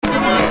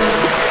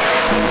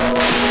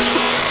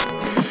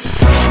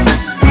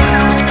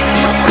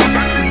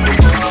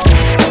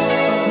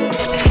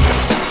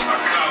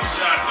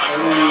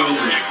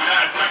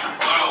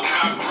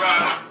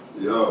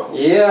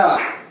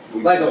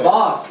like a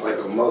boss.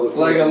 Like a motherfucking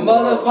Like a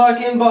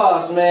motherfucking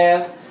boss,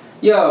 man.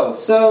 Yo,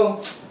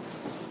 so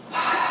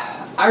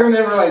I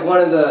remember like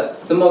one of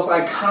the most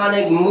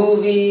iconic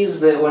movies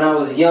that when I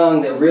was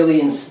young that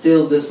really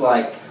instilled this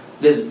like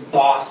this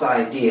boss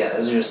idea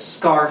is just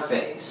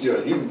Scarface.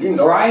 Yeah, you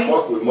know, right?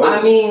 Fuck with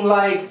I mean,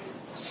 like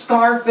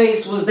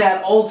Scarface was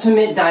that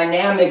ultimate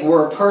dynamic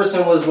where a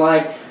person was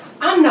like,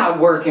 I'm not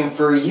working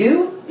for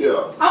you.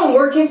 Yeah. I'm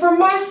working for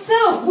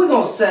myself. We're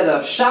gonna set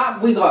up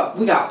shop. We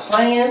got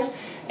plans.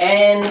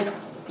 And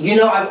you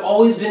know, I've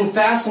always been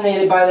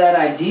fascinated by that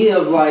idea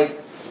of like,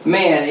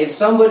 man, if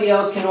somebody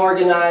else can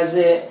organize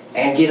it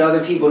and get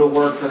other people to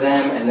work for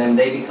them and then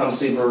they become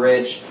super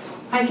rich,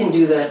 I can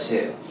do that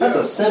too. That's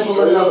a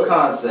simple enough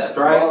concept,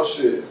 right? Boss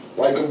shit.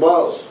 Like a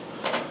boss.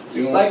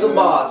 You know like a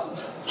boss.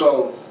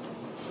 So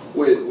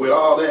with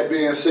all that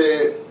being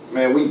said,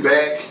 man, we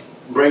back.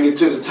 Bring it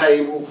to the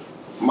table.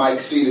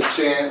 Mike C. the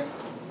Champ.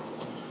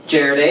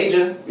 Jared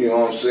Aja. You know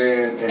what I'm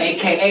saying? And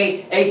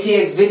AKA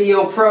ATX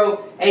Video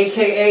Pro,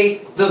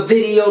 AKA the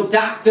Video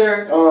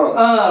Doctor.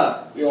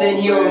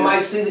 Sitting here with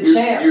Mike C. the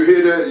Champ. You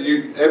hear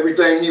that?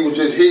 Everything he was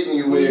just hitting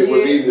you with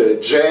was either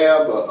a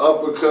jab, an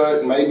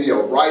uppercut, maybe a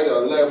right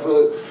or a left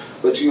hook.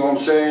 But you know what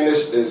I'm saying?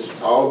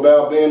 It's all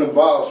about being a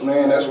boss,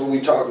 man. That's what we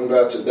talking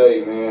about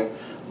today, man.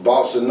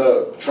 Bossing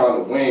up,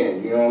 trying to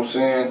win. You know what I'm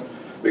saying?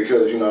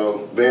 Because, you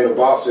know, being a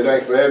boss, it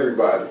ain't for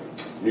everybody.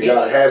 You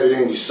gotta have it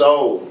in your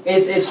soul.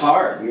 It's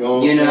hard. You know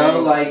what I'm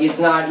saying? Like it's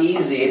not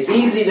easy. It's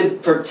easy to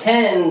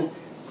pretend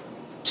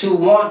to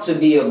want to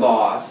be a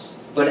boss,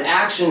 but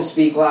actions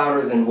speak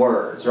louder than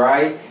words,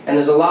 right? And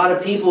there's a lot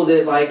of people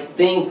that like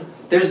think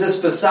there's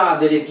this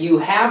facade that if you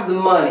have the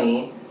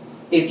money,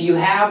 if you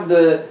have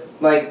the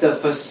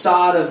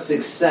facade of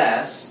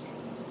success,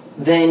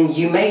 then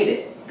you made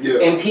it. Yeah.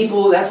 And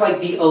people, that's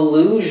like the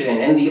illusion.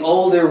 And the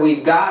older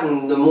we've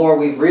gotten, the more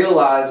we've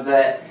realized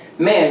that,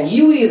 man,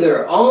 you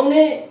either own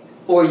it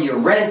or you're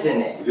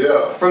renting it.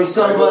 Yeah. From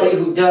somebody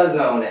who does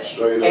own it.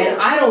 Straight up.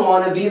 And I don't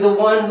want to be the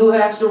one who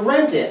has to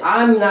rent it.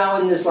 I'm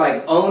now in this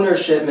like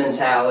ownership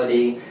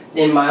mentality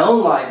in my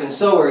own life, and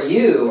so are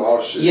you.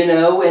 Boss shit. You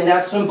know, and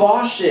that's some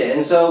boss shit.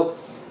 And so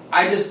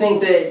I just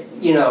think that,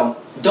 you know,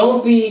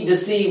 don't be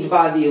deceived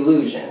by the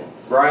illusion.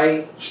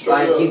 Right? Straight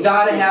like up. you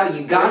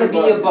gotta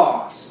be a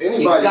boss.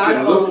 Anybody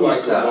can look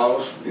like a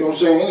boss. You know what I'm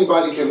saying?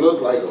 Anybody can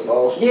look like a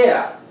boss.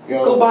 Yeah. You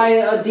know, go buy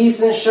a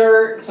decent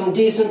shirt, some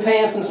decent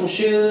pants, and some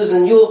shoes,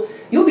 and you'll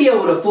be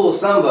able to fool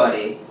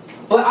somebody.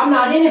 But I'm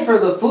not in it for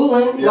the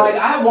fooling. Yeah. Like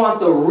I want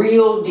the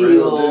real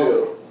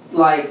deal.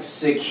 Like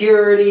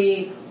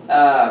security,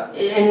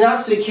 and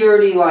not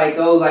security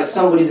like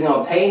somebody's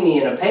gonna pay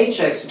me in a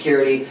paycheck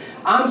security.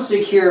 I'm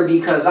secure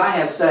because I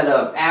have set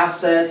up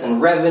assets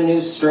and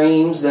revenue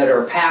streams that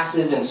are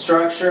passive in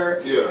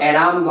structure, and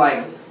I'm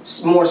like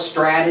more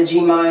strategy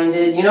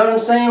minded. You know what I'm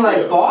saying?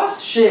 Like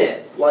boss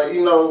shit. Like,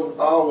 you know,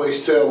 I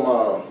always tell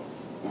my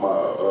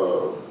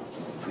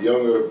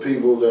younger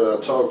people that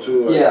I talk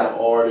to, like my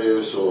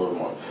artists or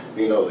my,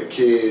 you know, the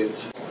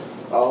kids.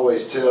 I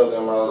always tell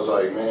them, I was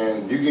like,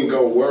 man, you can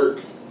go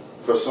work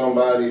for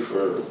somebody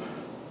for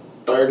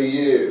 30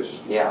 years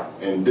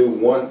and do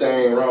one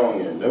thing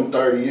wrong, and them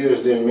 30 years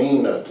didn't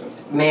mean nothing.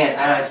 Man,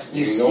 and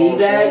you see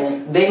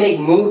that? They make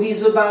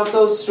movies about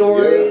those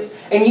stories,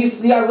 and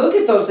I look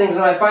at those things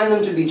and I find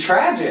them to be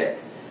tragic.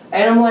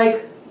 And I'm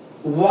like,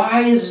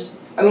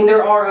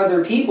 there are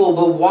other people,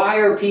 but why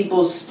are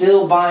people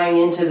still buying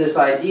into this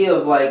idea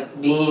of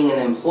like being an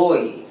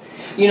employee?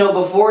 You know,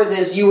 before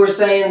this you were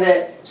saying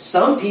that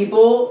some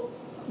people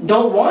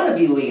don't want to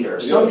be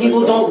leaders. Some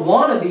people don't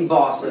want to be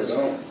bosses.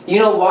 You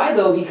know why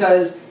though?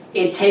 Because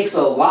it takes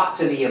a lot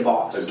to be a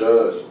boss. It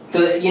does.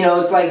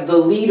 It's like the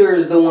leader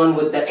is the one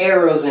with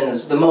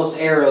the most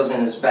arrows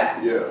in his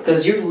back. Yeah.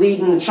 Because you're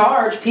leading the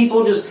charge.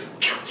 People just,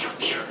 pew, pew,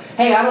 pew.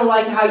 Hey, I don't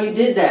like how you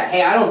did that.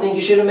 Hey, I don't think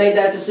you should have made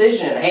that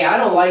decision. Hey, I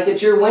don't like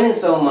that you're winning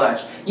so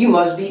much. You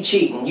must be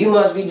cheating. You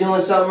must be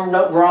doing something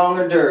wrong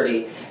or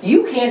dirty.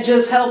 You can't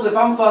just help if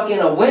I'm fucking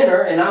a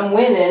winner and I'm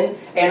winning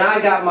and I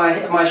got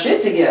my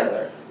shit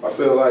together. I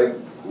feel like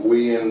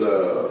we in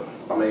the,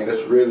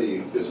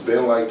 it's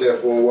been like that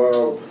for a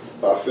while,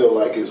 but I feel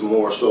like it's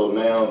more so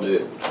now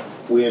that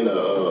we in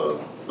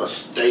a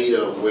state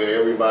of where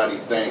everybody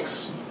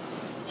thinks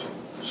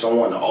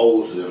someone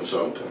owes them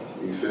something.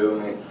 You feel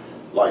me?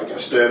 Like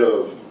instead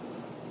of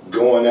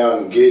going out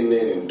and getting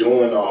it and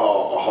doing the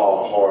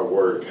hard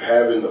work,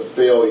 having the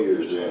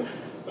failures and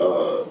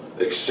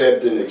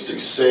accepting the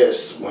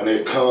success when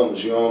it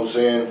comes, you know what I'm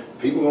saying?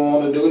 People don't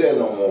want to do that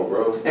no more,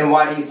 bro. And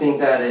why do you think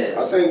that is?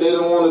 I think they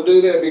don't want to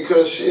do that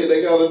because, shit,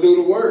 they got to do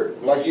the work.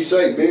 Like you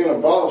say, being a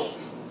boss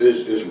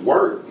is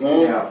work,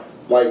 man. Yeah.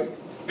 Like,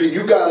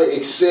 you got to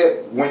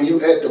accept when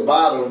you at the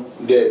bottom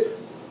that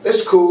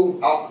it's cool,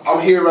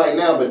 I'm here right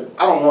now, but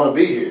I don't want to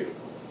be here.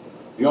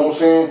 You know what I'm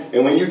saying?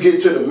 And when you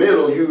get to the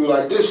middle, you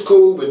like, this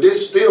cool, but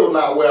this still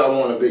not where I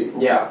want to be.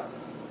 Yeah.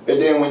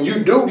 And then when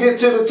you do get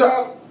to the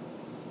top,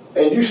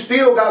 and you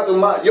still got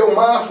your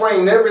mind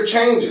frame never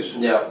changes.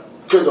 Yeah.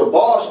 Because the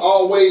boss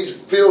always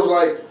feels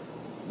like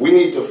we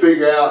need to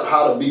figure out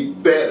how to be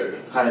better.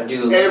 how to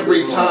do it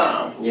every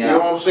time. Yeah. You know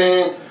what I'm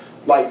saying?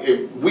 Like,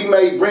 if we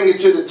may bring it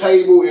to the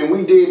table, and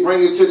we did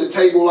bring it to the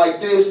table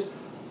like this,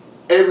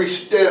 every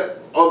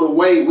step of the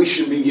way we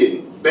should be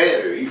getting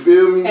better. You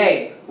feel me?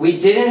 Hey, we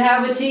didn't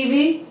have a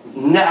TV.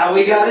 Now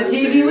we got a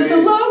TV with the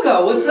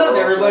logo. What's up?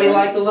 Everybody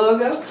like the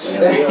logo?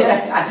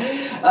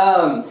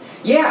 Yeah.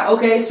 Yeah.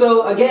 Okay.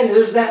 So again,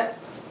 there's that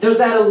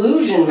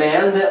illusion,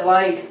 man, that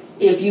like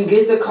if you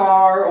get the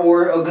car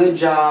or a good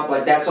job,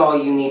 like that's all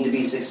you need to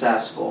be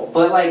successful.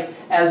 But like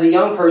as a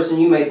young person,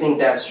 you may think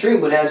that's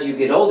true, but as you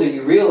get older,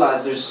 you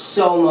realize there's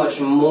so much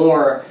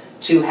more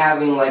to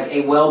having like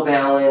a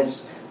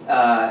well-balanced,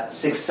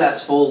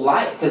 successful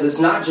life, because it's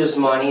not just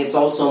money, it's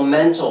also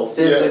mental,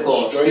 physical,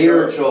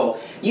 spiritual.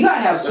 You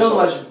gotta have so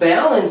much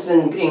balance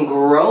in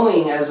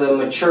growing as a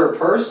mature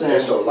person.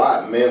 It's a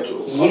lot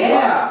mental.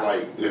 Yeah. A lot,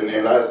 like,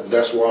 and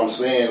that's what I'm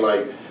saying.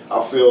 Like,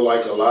 I feel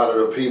like a lot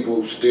of the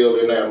people still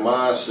in that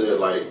mindset,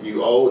 like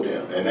you owe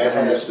them, and that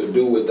has to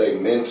do with their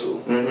mental.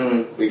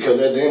 Mm-hmm. Because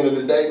at the end of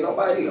the day,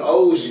 nobody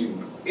owes you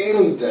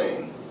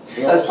anything.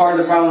 You know, that's part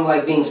of the problem,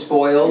 like being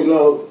spoiled. You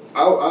know,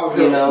 I've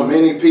helped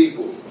many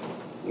people.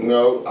 You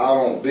know, I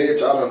don't bitch,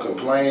 I don't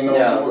complain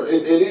no more.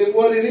 It is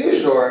what it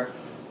is. Sure.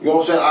 You know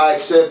what I'm saying? I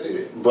accepted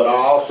it, but I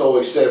also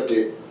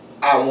accepted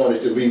I want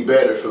it to be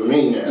better for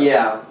me now.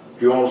 Yeah.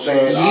 You know what I'm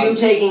saying? You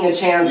taking a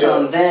chance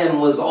on them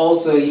was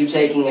also you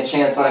taking a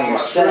chance on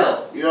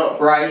yourself. Yeah.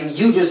 Right?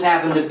 You just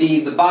happened to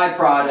be the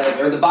byproduct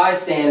or the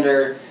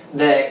bystander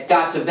that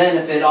got to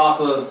benefit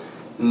off of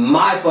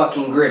my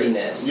fucking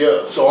grittiness.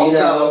 Yeah, so I'm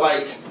kind of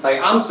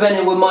like I'm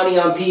spending with money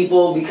on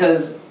people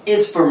because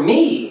it's for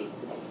me.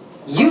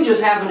 You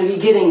just happen to be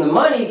getting the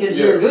money because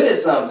you're good at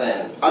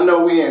something. I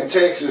know we in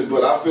Texas,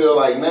 but I feel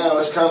like now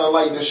it's kind of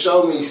like the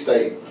show me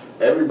state.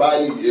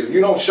 Everybody, if you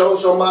don't show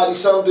somebody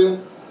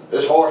something,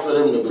 it's hard for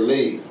them to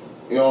believe.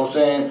 You know what I'm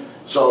saying?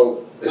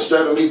 So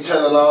instead of me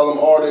telling all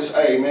them artists,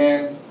 hey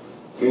man,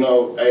 you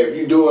know, hey, if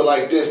you do it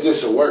like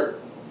this will work.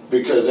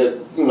 Because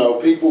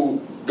people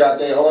got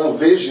their own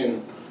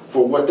vision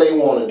for what they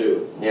want to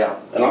do. Yeah.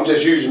 And I'm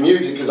just using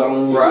music because I'm a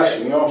musician.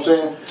 Right. You know what I'm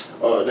saying?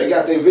 They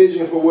got their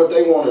vision for what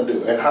they want to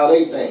do and how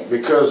they think,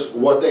 because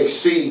what they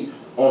see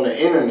on the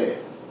internet.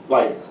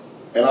 Like,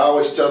 and I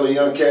always tell the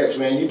young cats,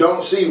 man, you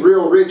don't see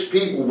real rich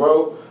people,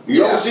 bro. You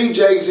don't see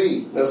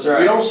Jay-Z. That's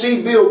right. You don't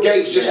see Bill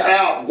Gates just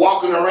out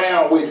walking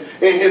around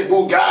in his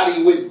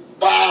Bugatti with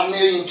 5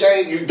 million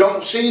change. You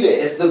don't see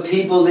that. It's the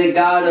people that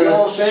gotta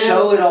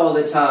show it all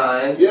the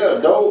time. Yeah,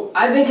 dope.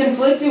 I've been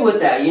conflicted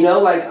with that,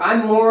 like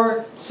I'm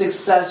more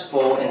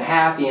successful and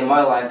happy in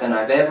my life than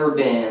I've ever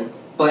been,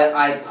 but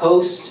I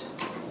post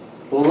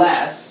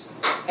less,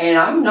 and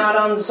I'm not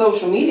on the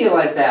social media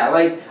like that.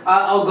 Like,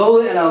 I'll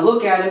go and I'll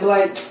look at it and be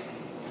like,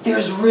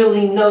 there's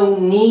really no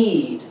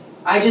need.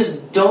 I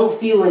just don't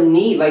feel a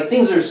need. Like,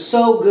 things are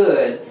so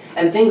good,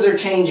 and things are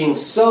changing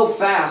so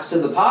fast to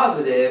the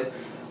positive,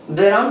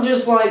 that I'm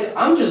just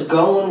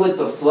going with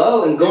the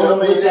flow and going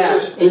with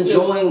that,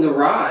 enjoying the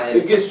ride.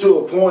 It gets to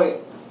a point,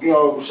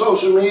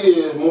 social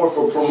media is more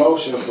for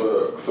promotion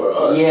for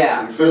us.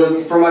 Yeah, you feel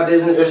me? For my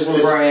businesses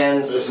and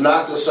brands. It's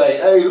not to say,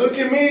 hey, look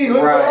at me,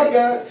 look what I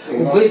got.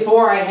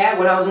 Before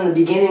when I was in the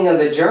beginning of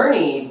the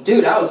journey,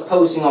 dude, I was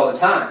posting all the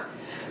time.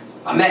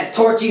 I'm at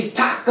Torchy's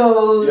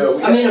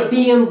Tacos. I'm in a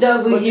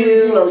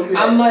BMW.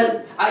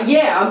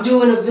 I'm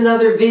doing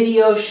another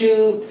video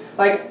shoot.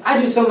 Like, I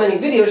do so many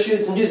video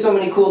shoots and do so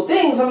many cool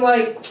things. I'm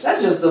like,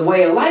 that's just the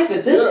way of life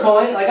at this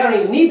point. Like, I don't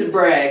even need to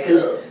brag,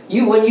 because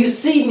when you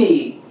see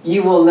me,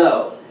 you will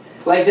know.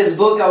 Like, this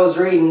book I was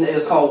reading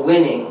is called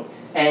Winning,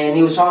 and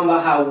he was talking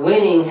about how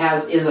winning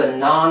is a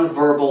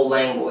non-verbal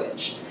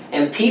language.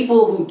 And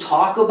people who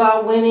talk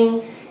about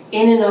winning,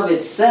 in and of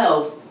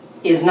itself,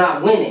 is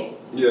not winning.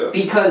 Yeah.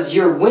 Because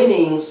your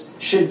winnings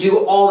should do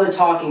all the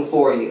talking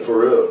for you.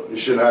 For real. You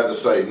shouldn't have to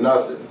say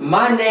nothing.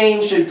 My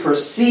name should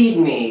precede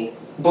me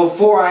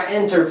before I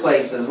enter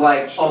places.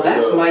 Like,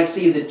 that's Mike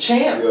C. the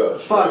Champ. Yeah,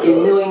 fucking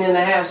 1.5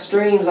 million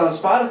streams on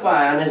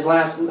Spotify on his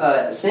last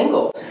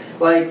single.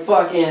 Like,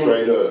 fucking...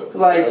 Straight up.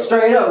 Like,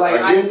 straight up. Like,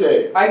 I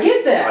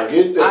get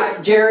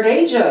that. Jared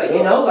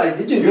Aja, like,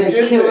 the dude makes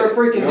killer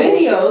freaking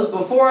videos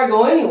before I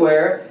go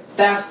anywhere.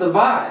 That's the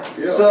vibe.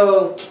 Yeah.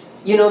 So...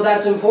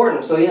 that's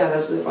important. So,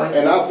 that's it.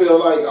 And I feel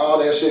like all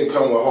that shit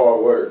come with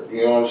hard work.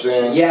 You know what I'm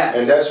saying? Yes.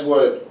 And that's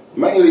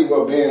mainly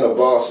what being a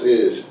boss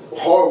is.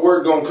 Hard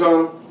work gonna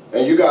come,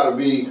 and you gotta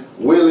be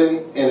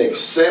willing and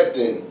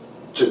accepting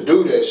to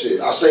do that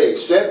shit. I say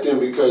accepting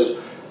because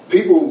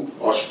people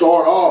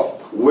start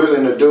off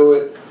willing to do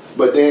it,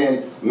 but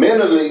then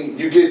mentally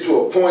you get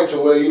to a point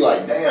to where you're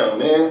like, damn,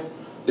 man,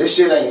 this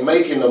shit ain't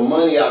making the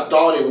money I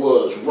thought it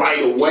was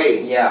right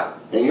away. Yeah.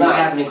 And it's not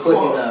happening quick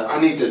enough. I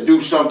need to do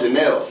something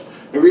else.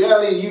 In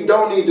reality, you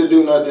don't need to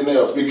do nothing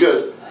else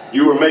because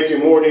you were making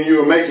more than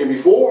you were making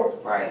before.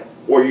 Right.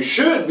 Or you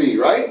should be,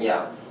 right?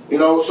 Yeah.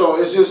 So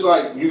it's just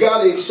like, you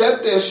got to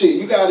accept that shit.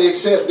 You got to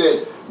accept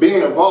that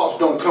being a boss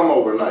don't come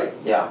overnight.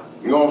 Yeah.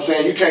 You know what I'm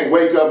saying? You can't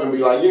wake up and be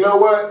like, you know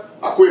what?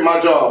 I quit my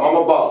job.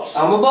 I'm a boss.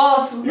 I'm a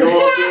boss. You know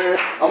what I'm saying?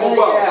 I'm a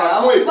boss.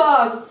 I quit. I'm a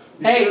boss.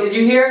 Hey, did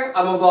you hear?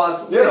 I'm a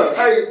boss. Yeah,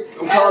 hey,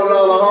 I'm calling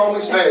all the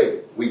homies. Hey,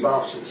 we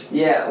bosses.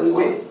 Yeah, we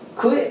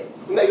quit.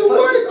 Nigga,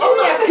 what? I'm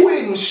not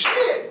quitting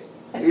shit.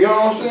 You know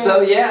what I'm saying?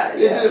 So yeah.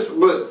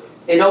 But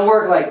it don't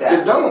work like that.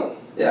 It don't.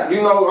 Yeah.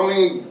 You know, I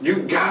mean,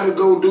 you gotta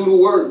go do the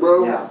work,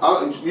 bro.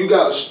 Yeah. You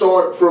gotta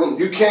start from.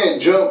 You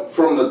can't jump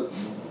from the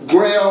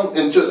ground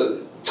into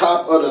the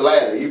top of the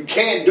ladder. You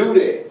can't do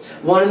that.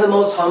 One of the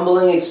most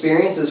humbling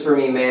experiences for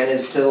me, man,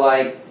 is to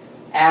like,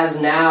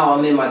 as now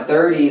I'm in my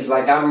 30s,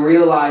 like I'm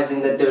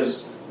realizing that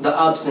there's the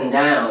ups and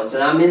downs,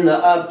 and I'm in the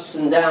ups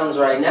and downs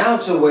right now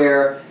to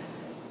where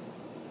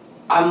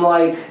I'm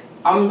like,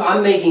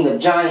 I'm making a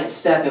giant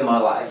step in my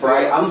life,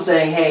 right? I'm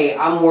saying, hey,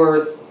 I'm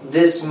worth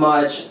this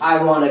much,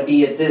 I want to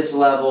be at this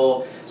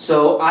level.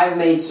 So I've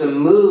made some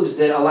moves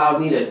that allowed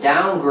me to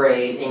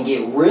downgrade and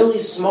get really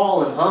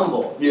small and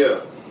humble. Yeah.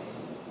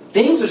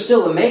 Things are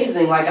still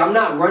amazing. Like, I'm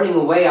not running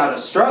away out of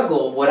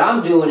struggle. What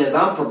I'm doing is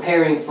I'm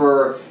preparing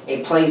for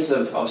a place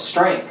of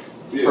strength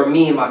for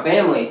me and my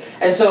family.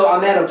 And so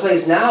I'm at a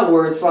place now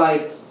where it's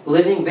like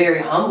living very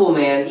humble,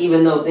 man,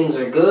 even though things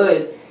are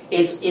good.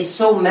 It's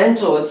so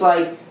mental. It's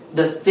like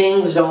the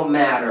things don't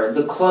matter.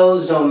 The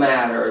clothes don't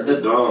matter.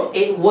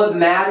 What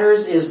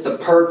matters is the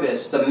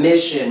purpose, the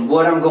mission,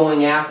 what I'm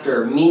going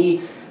after,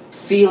 me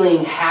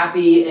feeling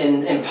happy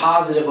and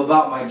positive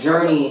about my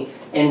journey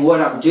and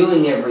what I'm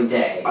doing every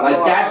day.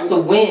 That's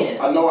the win.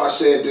 I know I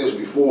said this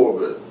before,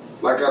 but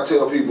like I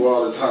tell people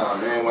all the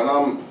time, man, when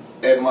I'm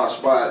at my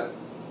spot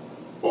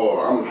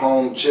or I'm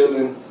home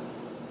chilling,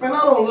 man,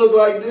 I don't look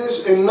like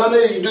this. And none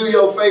of you do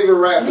your favorite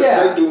rappers.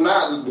 They do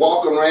not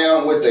walk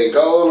around with their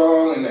gold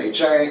on and they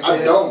chain. I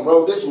don't,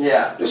 bro. This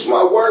is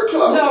my work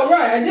clothes. No,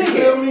 right, I dig it. You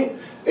feel me?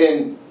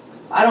 And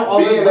I don't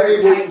always wear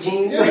tight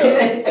jeans.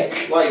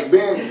 Like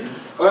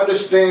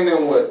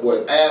understanding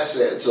what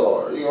assets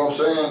are. You know what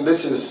I'm saying?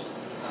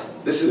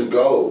 This is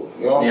gold.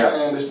 You know what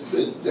I'm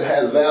saying? It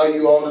has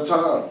value all the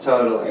time.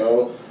 Totally. You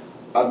know,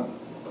 I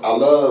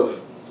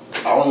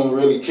don't even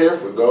really care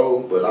for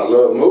gold, but I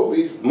love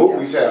movies.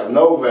 Movies have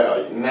no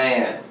value.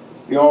 Man.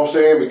 You know what I'm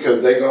saying?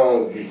 Because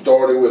you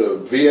started with a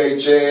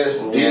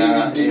VHS,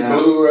 DVD,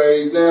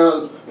 Blu-ray. Now, you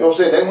know what I'm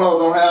saying? Them hoes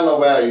don't have no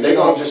value. They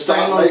gonna just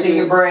stop onto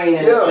your brain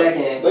in a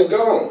second. They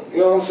gone. You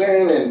know what I'm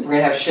saying? And we're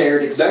gonna have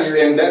shared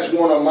experiences. That's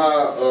one of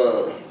my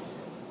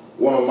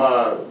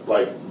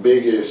like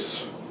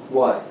biggest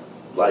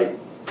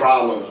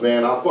problems,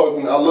 man. I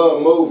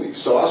love movies,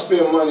 so I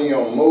spend money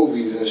on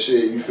movies and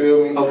shit. You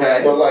feel me?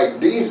 Okay. But like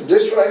this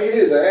right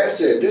here is an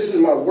asset. This is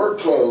my work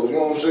clothes. You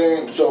know what I'm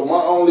saying? So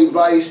my only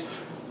vice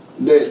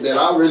that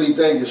I really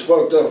think is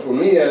fucked up for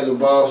me as a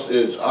boss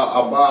is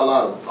I buy a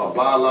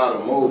lot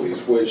of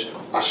movies, which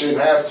I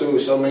shouldn't have to.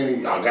 So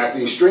many. I got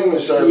these streaming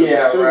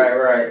services too.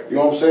 Right. You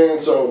know what I'm saying?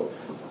 So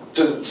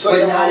to say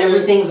but not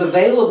everything's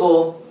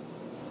available.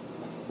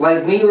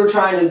 Like, we were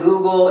trying to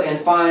Google and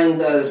find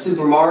the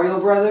Super Mario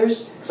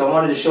Brothers, because I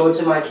wanted to show it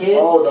to my kids.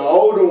 Oh, the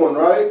older one,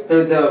 right?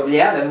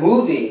 The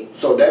movie.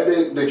 So that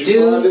you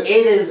find it?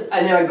 It is,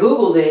 and I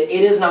Googled it,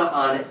 it is not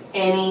on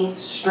any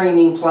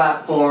streaming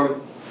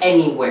platform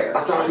anywhere.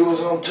 I thought it was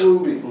on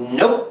Tubi.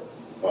 Nope.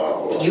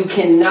 Oh. You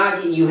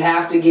cannot you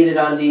have to get it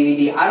on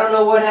DVD. I don't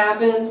know what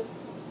happened,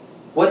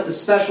 what the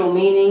special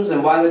meanings,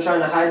 and why they're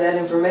trying to hide that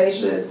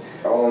information.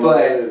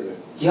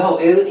 You know,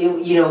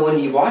 when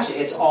you watch it,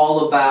 it's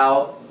all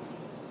about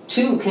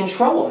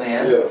control,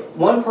 man. Yeah.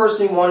 One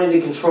person wanted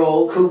to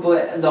control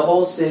Koopa, the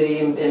whole city,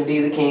 and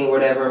be the king,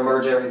 whatever, and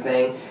merge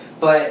everything.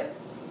 But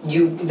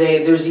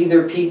there's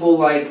either people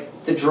like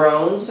the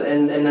drones,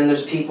 and then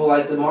there's people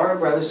like the Mario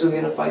Brothers who are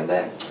gonna fight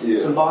back. Yeah.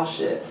 Some boss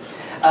shit.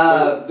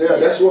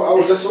 That's what I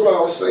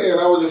was saying.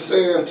 I was just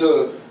saying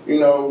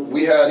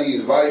we have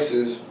these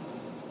vices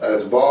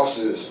as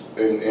bosses,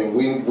 and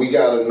we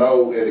gotta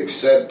know and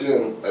accept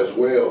them as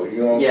well. You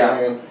know what I'm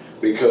saying?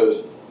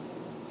 Because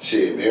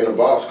shit, being a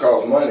boss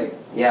costs money.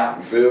 Yeah.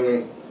 You feel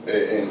me?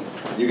 And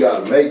you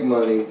gotta make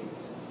money.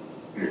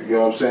 You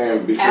know what I'm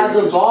saying? As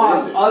a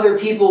boss, other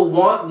people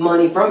want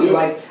money from you. Yeah.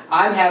 Like,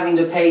 I'm having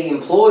to pay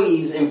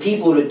employees and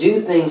people to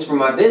do things for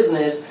my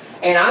business,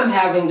 and I'm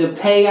having to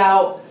pay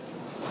out.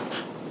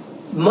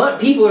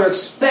 People are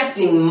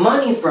expecting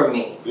money from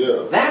me.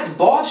 Yeah. That's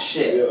boss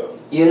shit. Yeah.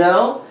 You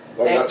know?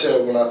 When I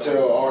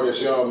tell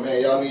artists, y'all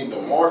need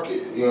to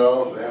market, you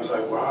know, and I was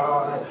like,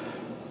 wow,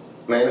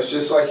 man, it's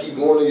just like you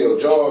going to your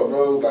job,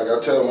 bro. Like I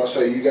tell them, I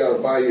say, you got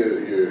to buy your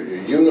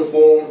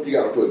uniform, you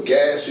got to put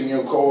gas in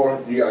your car,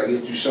 you got to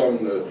get you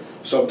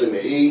something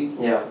to eat.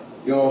 Yeah.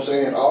 You know what I'm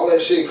saying? All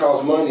that shit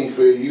costs money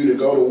for you to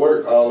go to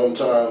work all them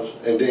times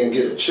and then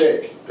get a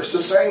check. It's the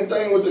same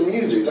thing with the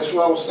music. That's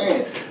what I was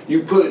saying.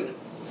 You put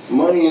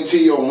money into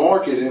your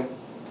marketing,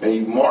 and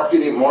you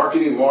market it,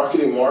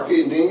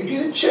 and then you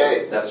get a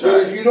check. That's right.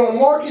 But if you don't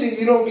market it,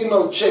 you don't get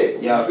no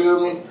check. Yep. You feel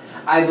me?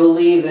 I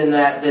believe in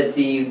that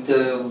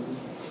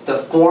the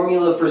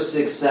formula for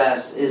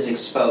success is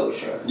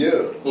exposure.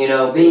 Yeah. You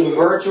know, being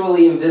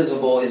virtually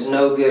invisible is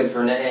no good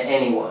for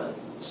anyone.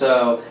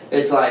 So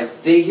it's like,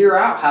 figure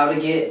out how to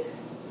get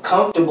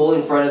comfortable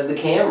in front of the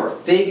camera.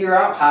 Figure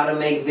out how to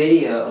make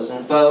videos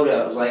and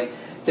photos. Like,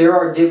 there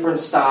are different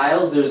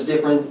styles, there's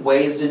different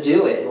ways to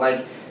do it.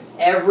 Like,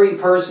 every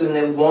person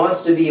that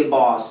wants to be a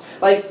boss,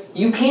 like,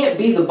 you can't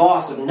be the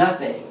boss of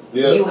nothing.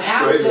 Yeah, you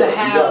have to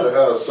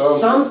have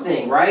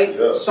something, right?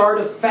 Yeah.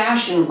 Start a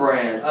fashion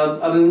brand,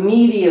 a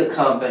media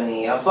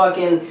company, a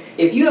fucking...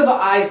 If you have an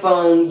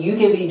iPhone, you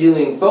can be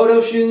doing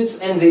photo shoots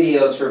and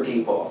videos for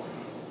people.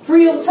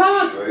 Real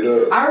talk. Straight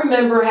up. I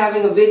remember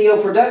having a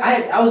video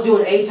production. I was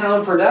doing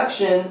A-Town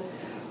production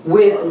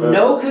with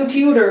no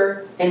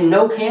computer and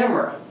no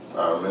camera.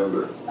 I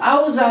remember. I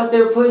was out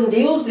there putting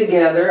deals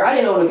together. I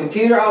didn't own a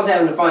computer. I was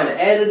having to find an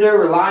editor,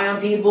 rely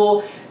on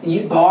people,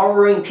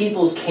 borrowing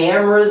people's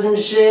cameras and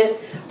shit.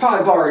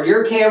 Probably borrowed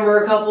your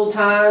camera a couple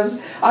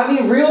times. I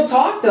mean, real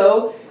talk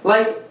though,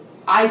 like,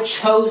 I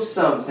chose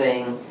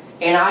something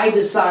and I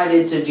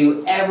decided to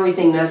do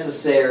everything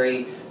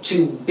necessary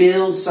to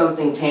build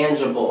something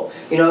tangible.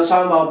 You know, I was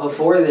talking about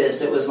before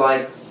this, it was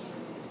like,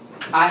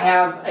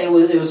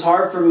 it was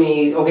hard for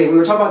me. Okay, we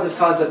were talking about this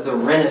concept, the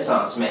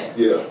Renaissance man.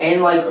 Yeah.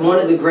 And like one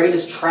of the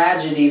greatest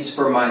tragedies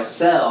for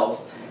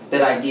myself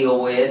that I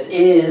deal with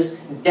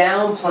is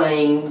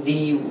downplaying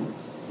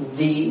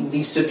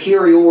the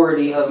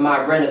superiority of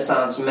my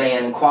Renaissance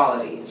man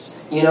qualities.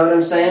 You know what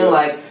I'm saying? Yeah.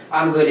 Like,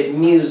 I'm good at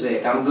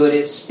music, I'm good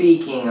at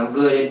speaking, I'm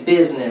good at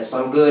business,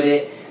 I'm good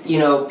at, you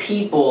know,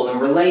 people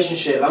and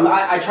relationship.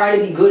 I try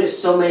to be good at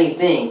so many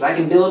things. I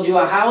can build you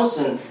a house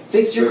and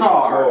fix your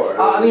car.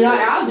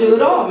 I'll do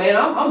it all, man.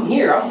 I'm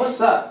here.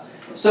 What's up?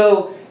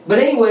 So, but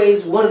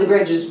anyways, one of the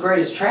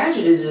greatest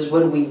tragedies is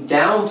when we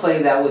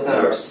downplay that within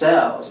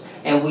ourselves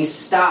and we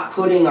stop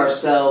putting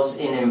ourselves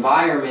in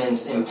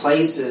environments and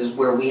places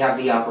where we have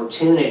the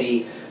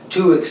opportunity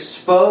to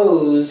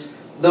expose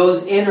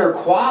those inner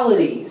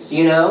qualities,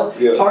 you know?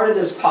 Yeah. Part of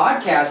this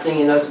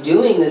podcasting and us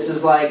doing this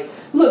is like,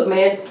 look,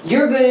 man,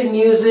 you're good at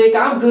music,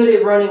 I'm good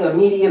at running a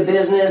media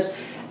business,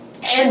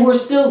 and we're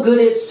still good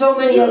at so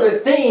many other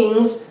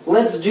things.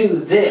 Let's do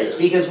this,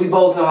 because we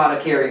both know how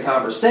to carry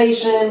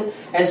conversation,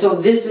 and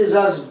so this is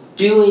us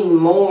doing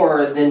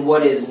more than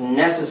what is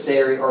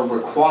necessary or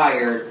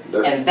required,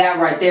 and that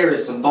right there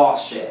is some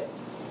boss shit.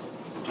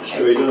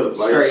 Straight up.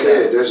 Like I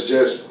said, that's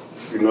just,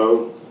 you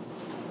know,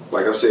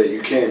 like I said,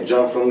 you can't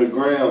jump from the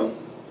ground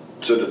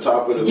to the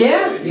top of the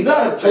ladder. You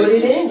gotta put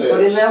it in. Steps.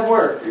 Put in that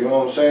work. You know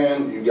what I'm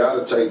saying? You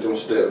gotta take them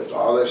steps.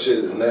 All that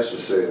shit is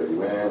necessary,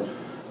 man.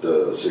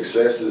 The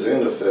successes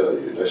and the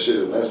failure, that shit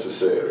is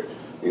necessary.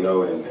 You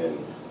know,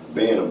 and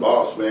being a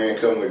boss, man,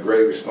 comes with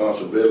great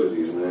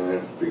responsibilities,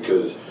 man.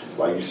 Because,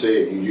 like you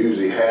said, you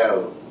usually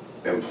have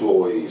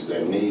employees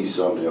that need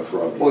something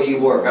from you. Well, you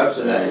work up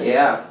to that,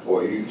 yeah.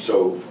 Or you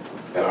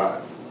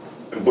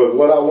but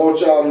what I want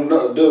y'all to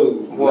not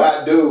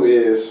do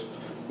is,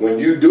 when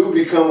you do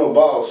become a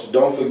boss,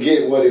 don't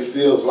forget what it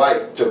feels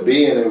like to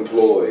be an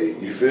employee.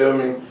 You feel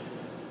me?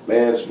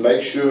 Man,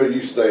 make sure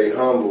you stay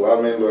humble. I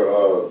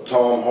remember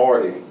Tom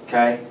Hardy.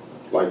 Okay.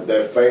 Like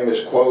that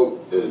famous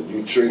quote,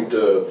 you treat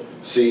the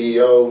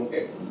CEO,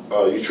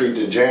 you treat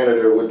the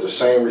janitor with the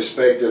same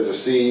respect as the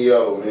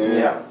CEO, man.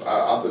 Yeah.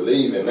 I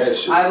believe in that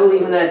shit. I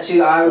believe in that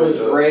too. I was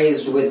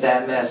raised with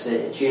that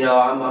message. You know,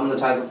 I'm the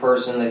type of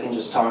person that can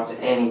just talk to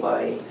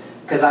anybody.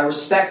 Because I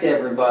respect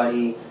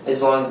everybody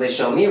as long as they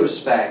show me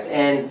respect.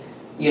 And,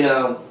 you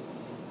know,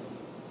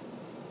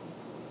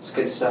 it's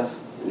good stuff.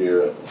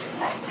 Yeah.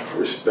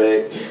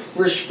 Respect.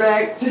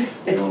 Respect.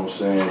 You know what I'm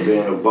saying?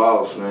 Being a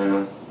boss,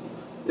 man.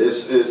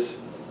 It's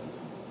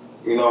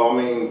you know,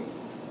 I mean,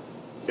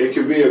 it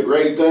could be a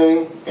great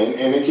thing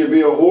and it could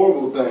be a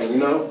horrible thing, you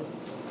know?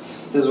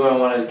 This is what I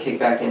wanted to kick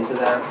back into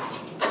that.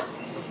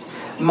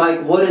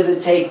 Mike, what does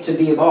it take to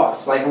be a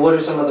boss? Like, what are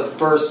some of the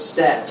first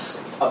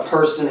steps a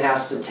person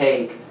has to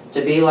take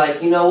to be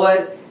like, you know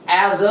what?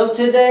 As of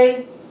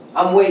today,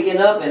 I'm waking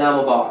up and I'm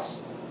a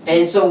boss.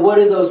 And so what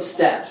are those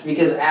steps?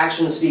 Because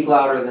actions speak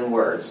louder than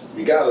words.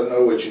 You got to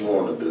know what you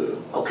want to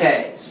do.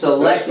 Okay,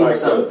 selecting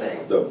That's like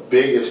something. The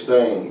biggest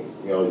thing,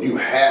 you know, you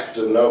have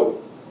to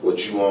know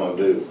what you want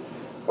to do.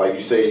 Like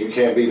you say, you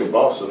can't be the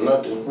boss of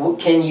nothing.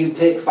 Can you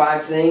pick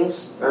 5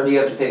 things, or do you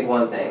have to pick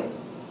one thing?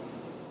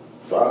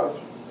 5?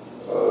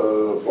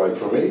 Like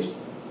for me?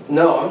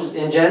 No, I'm just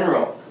in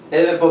general.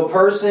 If a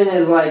person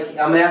is like,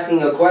 I'm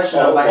asking a question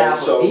on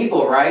behalf of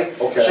people, right?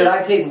 Okay. Should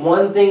I pick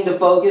one thing to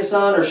focus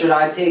on, or should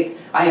I pick,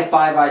 I have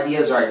 5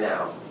 ideas right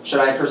now.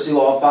 Should I pursue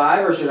all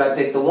 5, or should I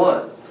pick the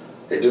one?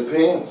 It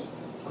depends.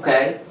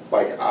 Okay.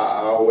 Like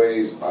I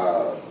always,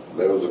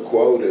 there was a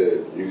quote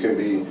that you can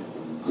be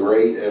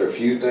great at a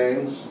few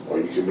things, or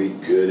you can be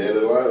good at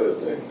a lot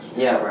of things.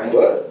 Yeah, right.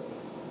 But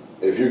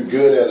if you're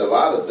good at a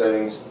lot of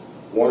things,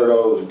 one of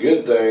those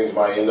good things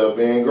might end up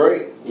being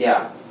great.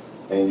 Yeah.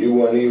 And you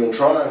weren't even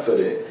trying for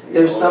that.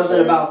 There's something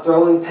about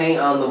throwing paint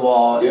on the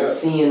wall and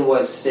seeing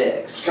what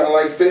sticks. It's kind of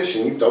like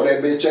fishing. You throw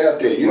that bitch out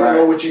there. You don't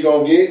know what you're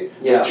going to get.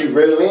 Yeah. But you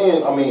reel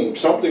in. I mean,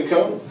 something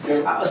comes.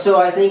 Yeah.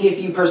 So I think if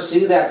you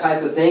pursue that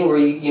type of thing where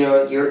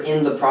you're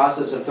in the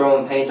process of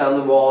throwing paint on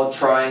the wall,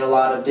 trying a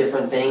lot of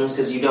different things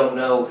because you don't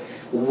know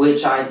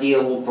which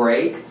idea will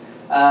break,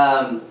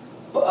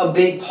 a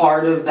big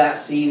part of that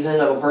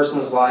season of a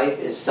person's life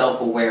is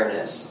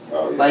self-awareness.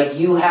 Oh, yeah. Like,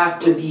 you have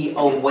to be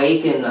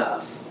awake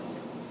enough,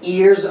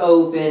 ears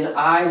open,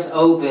 eyes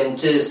open,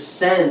 to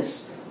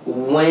sense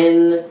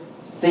when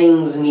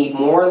things need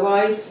more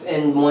life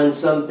and when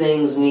some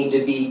things need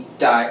to be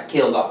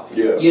killed off.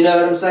 Yeah. You know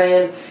what I'm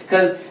saying?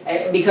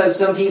 Because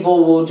some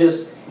people will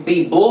just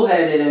be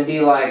bullheaded and be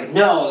like,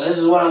 no, this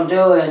is what I'm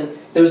doing.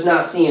 There's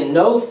not seeing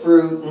no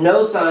fruit,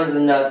 no signs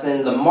of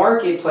nothing. The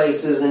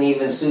marketplace isn't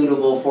even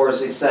suitable for a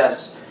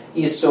success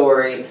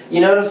story. You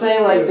know what I'm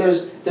saying? Like,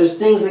 there's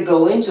things that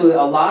go into it.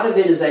 A lot of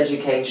it is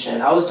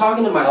education. I was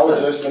talking to my son. I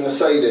was just going to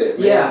say that.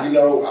 Man. Yeah.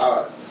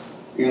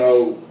 You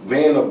know,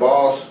 being a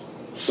boss,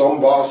 some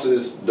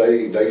bosses,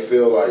 they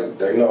feel like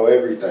they know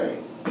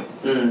everything.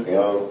 You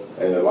know,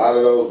 and a lot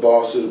of those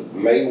bosses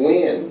may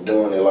win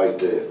doing it like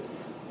that.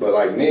 But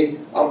like me,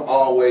 I'm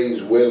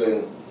always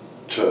willing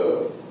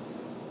to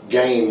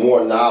gain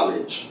more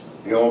knowledge,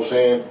 you know what I'm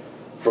saying,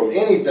 from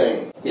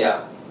anything.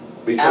 Yeah.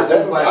 Because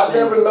I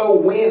never know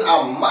when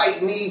I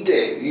might need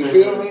that, you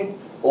feel me?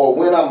 Or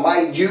when I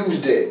might use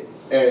that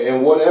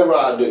in whatever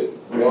I do,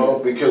 you know,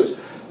 because,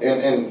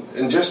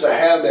 and just to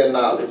have that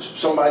knowledge,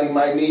 somebody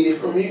might need it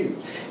from you.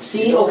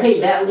 See, okay,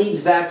 that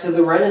leads back to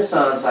the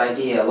Renaissance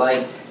idea,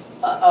 like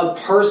a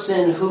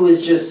person who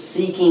is just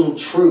seeking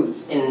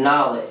truth and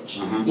knowledge.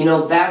 You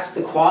know, that's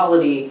the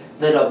quality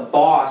that a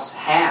boss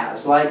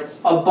has. Like,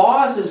 a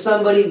boss is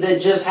somebody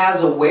that just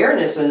has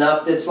awareness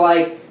enough that's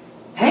like,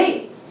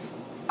 hey,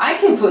 I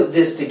can put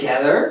this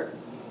together.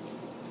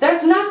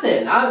 That's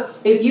nothing.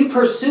 If you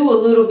pursue a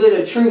little bit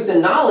of truth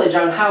and knowledge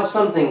on how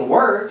something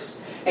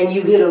works, and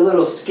you get a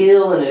little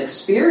skill and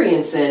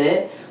experience in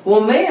it, well,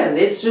 man,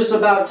 it's just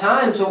about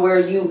time to where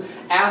you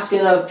ask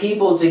enough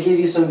people to give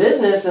you some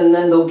business, and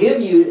then they'll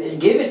give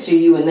it to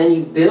you, and then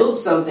you build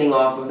something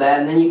off of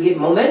that, and then you get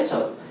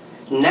momentum.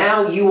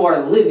 Now you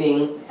are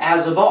living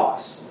as a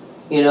boss.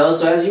 You know,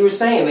 so as you were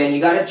saying, man,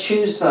 you got to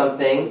choose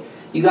something.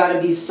 You got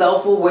to be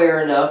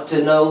self-aware enough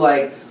to know,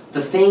 like,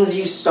 the things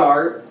you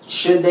start,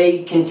 should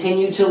they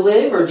continue to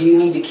live, or do you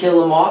need to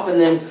kill them off and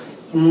then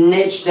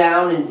niche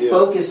down and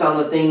focus on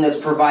the thing that's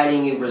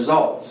providing you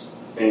results?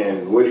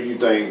 And what do you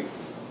think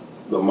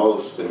the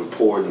most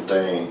important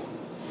thing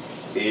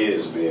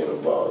is being a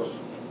boss?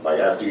 Like,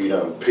 after you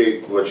done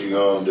picked what you're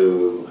going to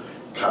do,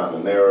 kind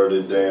of narrowed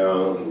it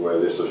down,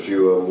 whether it's a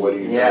few of them, what do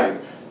you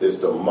think is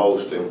the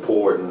most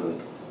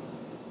important,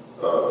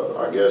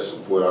 I guess,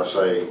 what I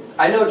say?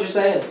 I know what you're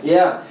saying,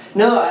 yeah.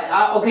 No,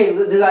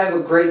 okay, I have a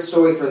great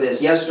story for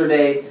this.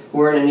 Yesterday,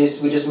 we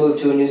just moved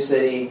to a new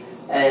city,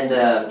 and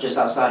just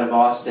outside of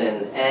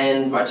Austin,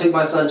 and I took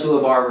my son to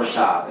a barber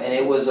shop, and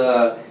it was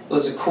a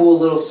cool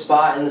little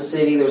spot in the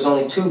city. There was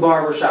only 2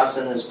 barber shops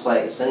in this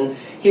place, and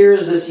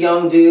here's this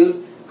young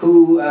dude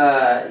who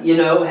you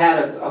know,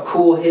 had a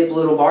cool hip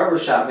little barber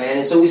shop, man.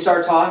 And so we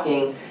start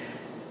talking,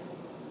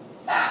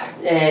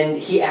 and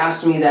he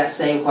asked me that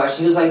same question.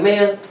 He was like,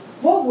 man,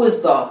 what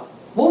was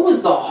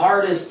the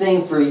hardest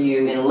thing for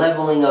you in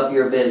leveling up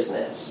your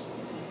business?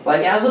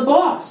 Like, as a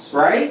boss,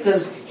 right?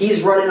 Because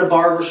he's running a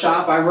barber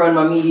shop, I run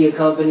my media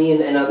company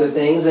and other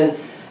things, and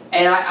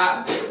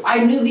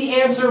I knew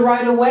the answer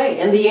right away.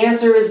 And the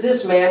answer is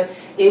this, man.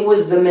 It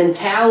was the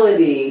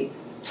mentality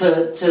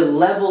to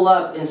level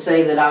up and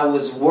say that I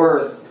was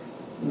worth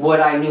what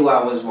I knew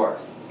I was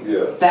worth.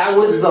 Yeah. That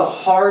was the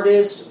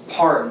hardest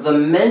part, the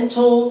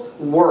mental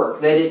work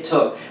that it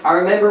took. I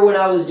remember when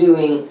I was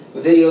doing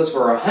videos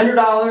for $100,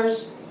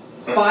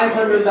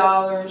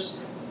 $500,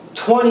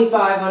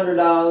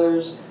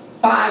 $2,500,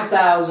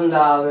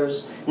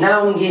 $5,000.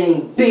 Now I'm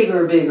getting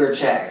bigger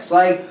checks.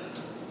 Like,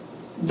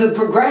 the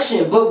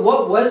progression. But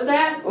what was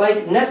that?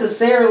 Like,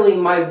 necessarily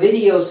my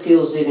video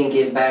skills didn't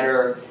get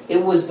better.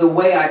 It was the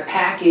way I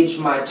packaged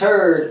my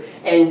turd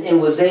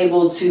and was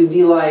able to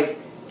be like,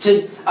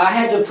 I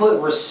had to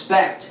put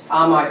respect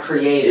on my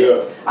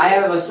creative. Yeah.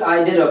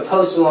 I did a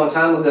post a long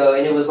time ago,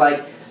 and it was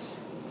like,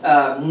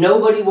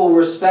 nobody will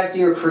respect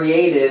your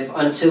creative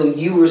until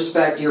you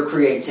respect your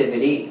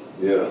creativity.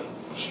 Yeah,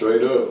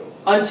 straight up.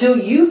 Until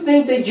you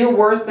think that you're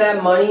worth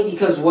that money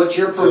because what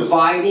you're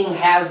providing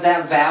has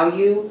that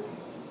value,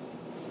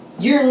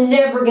 you're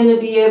never going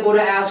to be able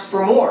to ask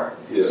for more.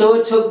 Yeah. So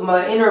it took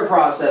my inner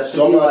process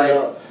to be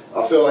like...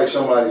 I feel like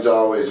somebody's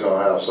always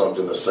going to have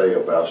something to say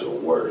about your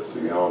worth,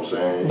 you know what I'm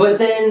saying? But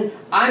then,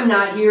 I'm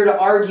not here to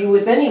argue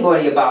with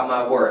anybody about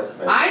my worth.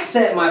 Man. I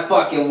set my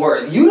fucking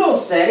worth. You don't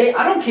set it.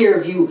 I don't care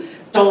if you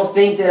don't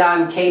think that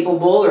I'm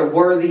capable or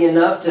worthy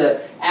enough to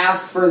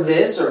ask for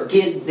this or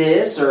get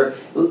this or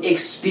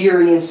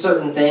experience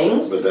certain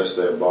things. But that's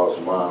that boss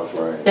mind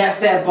frame.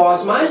 That's that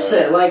boss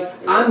mindset. Like, yeah.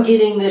 I'm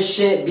getting this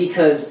shit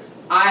because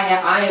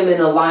I am in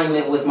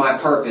alignment with my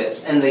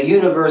purpose, and the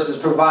universe is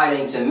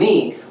providing to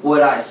me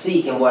what I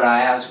seek and what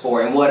I ask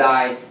for and what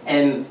I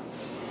am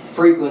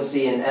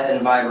frequency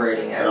and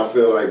vibrating at. And I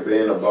feel like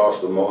being a boss,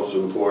 the most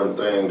important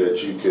thing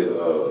that you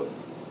could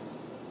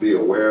be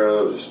aware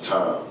of is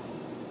time.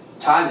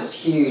 Time is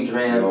huge,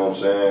 man. You know what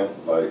I'm saying?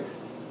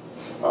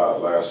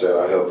 Like I said,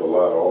 I help a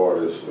lot of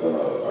artists, and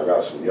I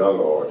got some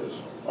younger artists.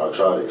 I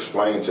try to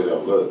explain to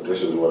them, look,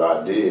 this is what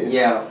I did.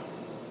 Yeah.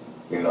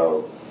 You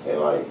know, and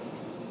like,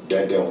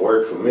 that didn't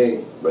work for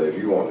me, but if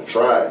you want to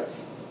try it,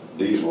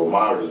 these were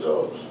my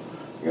results.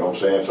 You know what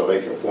I'm saying? So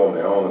they can form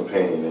their own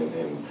opinion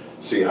and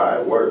see how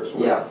it works.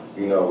 But, yeah.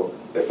 You know,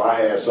 if I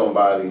had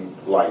somebody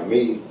like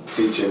me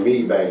teaching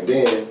me back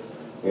then,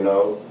 you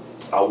know,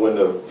 I wouldn't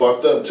have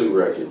fucked up 2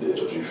 record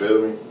deals. You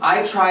feel me?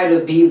 I try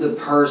to be the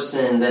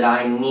person that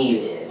I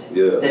needed.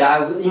 Yeah. That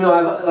I,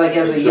 like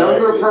as exactly. a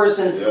younger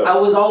person, yeah. I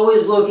was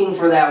always looking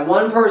for that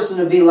one person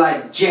to be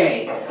like,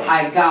 Jay,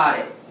 I got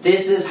it.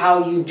 This is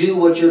how you do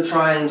what you're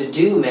trying to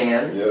do,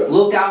 man. Yeah.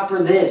 Look out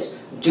for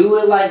this. Do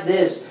it like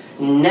this.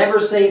 Never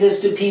say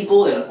this to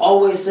people and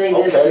always say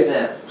this to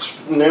them.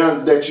 Now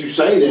that you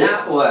say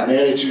that. Now what? Now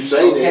that you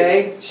say that.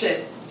 Okay,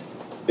 shit.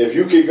 If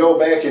you could go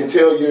back and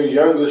tell your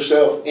younger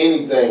self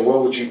anything,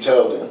 what would you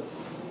tell them?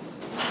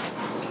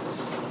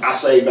 I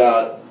say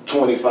about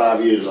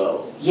 25 years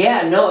old.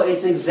 Yeah, no,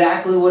 it's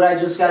exactly what I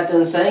just got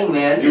done saying,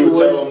 man. You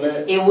would tell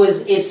them that?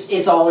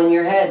 It's all in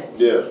your head.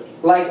 Yeah.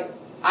 Like,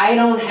 I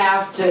don't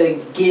have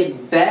to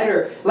get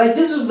better. Like,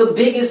 this is the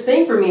biggest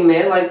thing for me,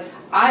 man. Like,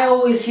 I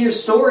always hear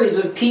stories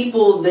of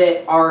people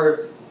that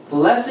are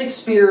less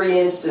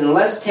experienced and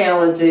less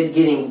talented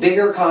getting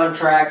bigger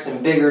contracts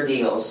and bigger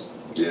deals.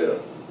 Yeah.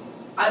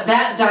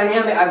 That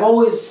dynamic I've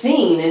always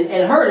seen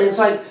and heard. And it's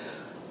like,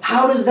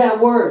 how does that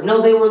work?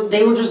 No, they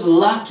were just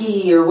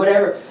lucky or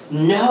whatever.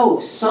 No,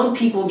 some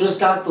people just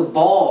got the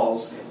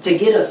balls to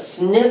get a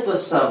sniff of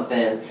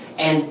something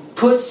and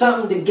put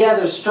something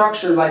together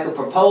structured like a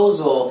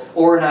proposal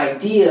or an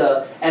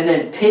idea and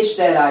then pitch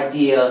that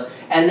idea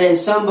and then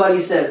somebody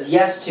says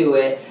yes to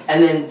it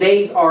and then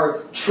they are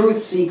truth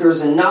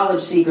seekers and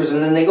knowledge seekers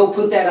and then they go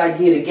put that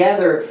idea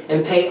together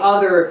and pay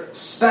other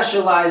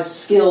specialized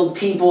skilled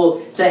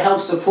people to help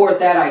support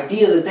that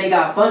idea that they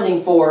got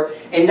funding for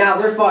and now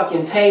they're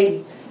fucking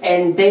paid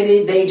and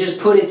they just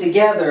put it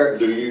together.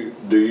 Do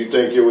you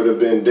think it would have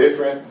been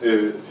different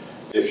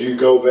if you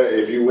go back,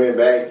 if you went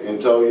back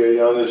and told your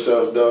younger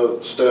self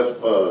those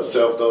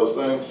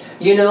things?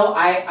 You know,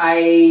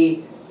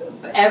 I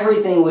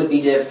everything would be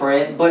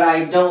different, but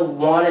I don't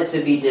want it to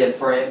be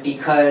different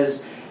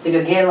because,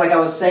 again, like I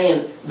was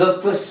saying, the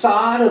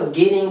facade of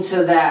getting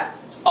to that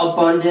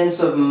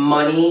abundance of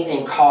money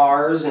and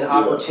cars and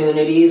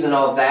opportunities and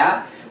all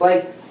that,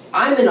 like,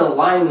 I'm in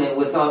alignment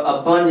with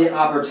abundant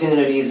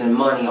opportunities and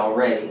money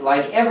already.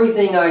 Like,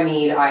 everything I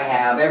need, I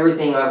have.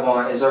 Everything I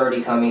want is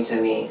already coming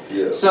to me.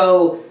 Yeah.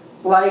 So,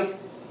 like,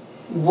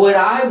 what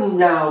I'm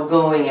now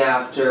going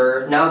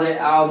after, now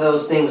that all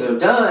those things are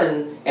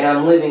done and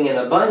I'm living in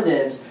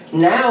abundance,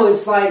 now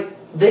it's like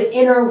the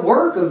inner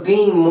work of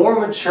being more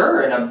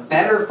mature and a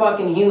better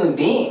fucking human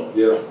being.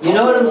 Yeah. You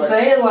know what I'm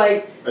saying?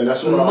 Like, and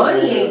that's what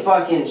money ain't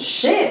fucking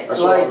shit. That's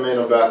like, what I meant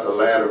about the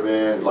ladder,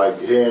 man. Like,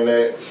 hearing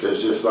that,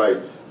 it's just like,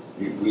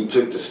 we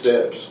took the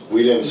steps.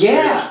 We didn't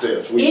skip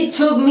steps. It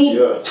took me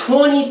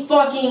 20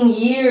 fucking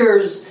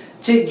years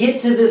to get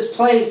to this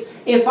place.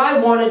 If I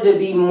wanted to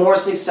be more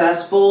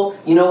successful,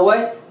 you know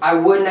what? I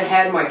wouldn't have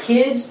had my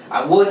kids.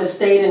 I wouldn't have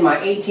stayed in my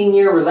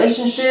 18-year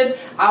relationship.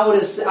 I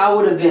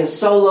would have been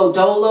solo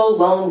dolo,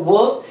 lone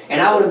wolf, and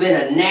I would have been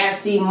a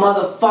nasty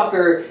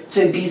motherfucker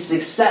to be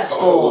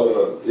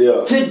successful.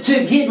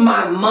 To get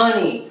my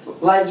money.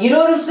 Like, you know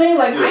what I'm saying?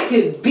 Like, I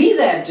could be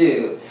that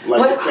dude.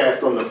 Like the cat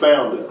from The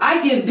Founder. I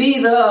could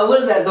be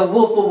the, the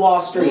Wolf of Wall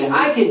Street. Mm-hmm.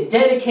 I could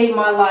dedicate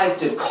my life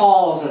to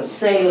calls and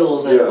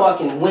sales and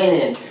fucking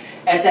winning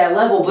at that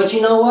level. But you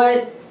know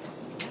what?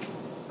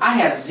 I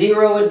have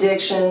zero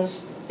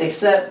addictions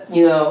except,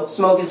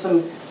 smoking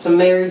some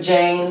Mary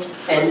Jane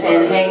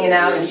and hanging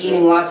out and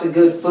eating lots of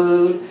good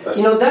food.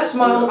 I'm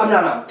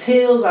not on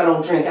pills. I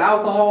don't drink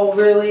alcohol,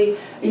 really.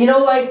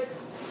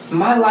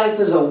 My life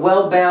is a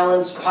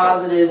well-balanced,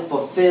 positive,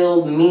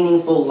 fulfilled,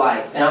 meaningful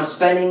life. And I'm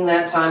spending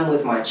that time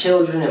with my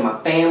children and my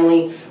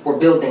family. We're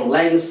building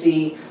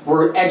legacy.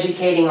 We're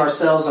educating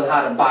ourselves on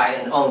how to buy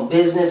and own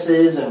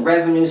businesses and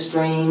revenue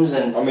streams.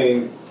 And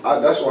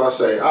that's why I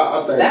say,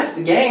 I think... That's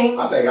the game.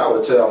 I think I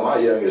would tell my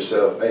younger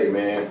self, hey,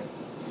 man,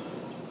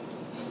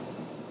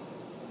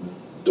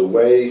 the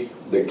way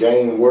the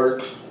game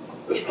works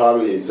is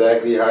probably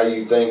exactly how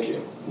you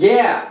thinking.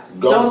 Yeah.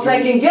 Don't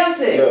second guess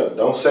it. Yeah,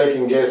 don't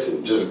second guess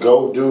it. Just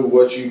go do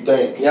what you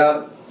think.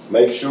 Yep.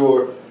 Make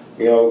sure,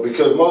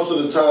 because most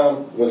of the time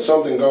when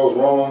something goes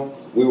wrong,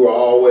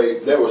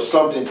 there was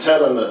something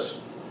telling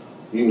us,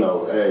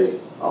 hey,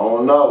 I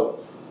don't know.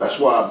 That's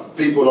why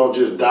people don't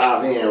just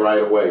dive in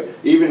right away.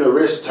 Even the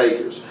risk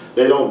takers,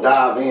 they don't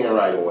dive in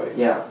right away.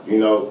 Yeah.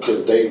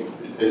 Because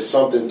it's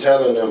something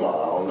telling them, I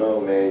don't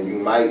know, man, you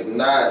might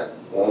not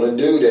want to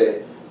do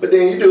that. But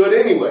then you do it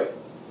anyway.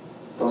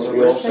 Those are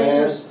risk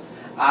takers.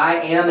 I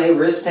am a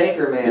risk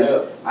taker, man.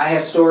 Yeah. I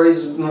have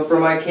stories from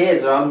my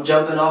kids. I'm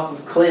jumping off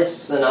of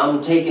cliffs and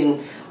I'm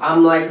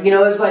like,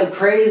 it's like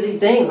crazy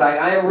things. Like,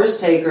 I am a risk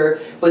taker,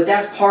 but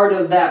that's part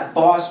of that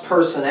boss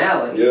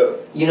personality. Yeah.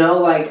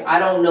 I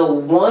don't know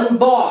one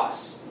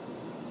boss,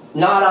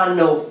 not on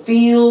no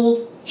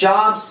field,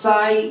 job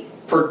site,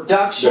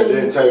 production that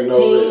didn't take no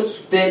team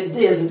risk. that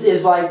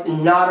is like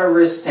not a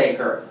risk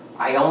taker.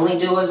 I only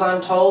do as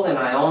I'm told, and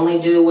I only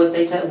do what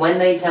when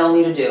they tell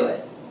me to do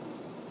it.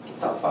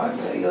 Top 5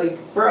 million.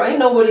 Like, bro, ain't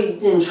nobody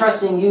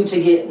entrusting you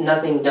to get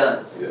nothing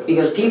done. Yeah,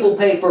 because people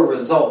pay for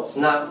results,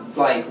 not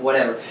like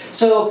whatever.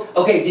 So,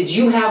 okay, did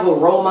you have a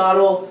role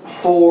model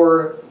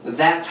for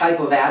that type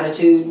of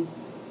attitude?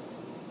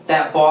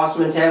 That boss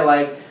mentality,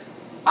 like,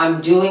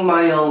 I'm doing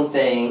my own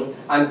thing,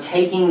 I'm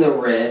taking the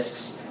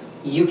risks,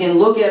 you can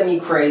look at me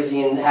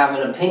crazy and have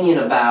an opinion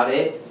about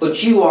it,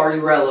 but you are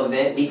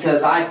irrelevant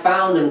because I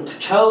found and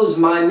chose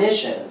my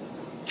mission.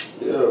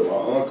 Yeah, my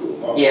uncle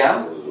was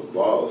a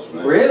boss,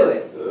 man. Really?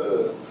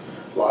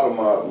 A lot of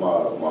my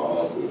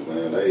uncles,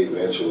 man, they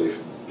eventually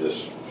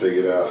just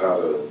figured out how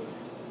to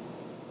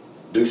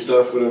do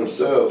stuff for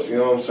themselves, you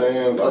know what I'm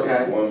saying?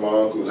 Like, one of my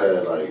uncles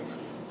had, like,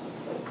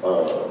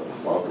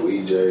 my Uncle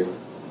EJ,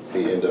 he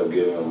ended up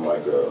getting him,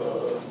 like,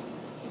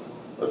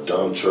 a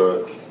dump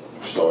truck,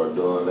 started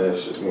doing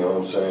this, you know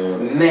what I'm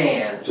saying?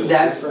 Man, just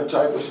that's... different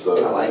type of stuff,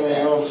 I like man, that.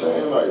 you know what I'm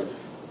saying? Like,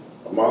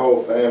 my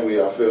whole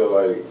family, I feel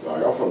like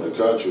I'm from the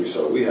country,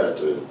 so we had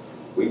to,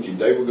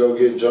 they would go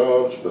get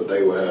jobs, but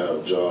they would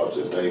have jobs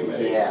that they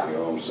made, you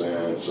know what I'm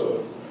saying?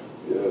 So,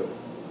 yeah.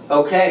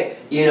 Okay,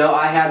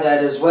 I had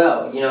that as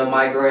well.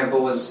 My grandpa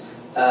was,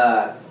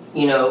 an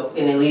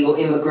illegal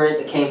immigrant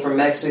that came from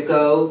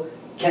Mexico,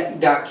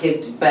 got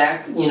kicked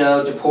back,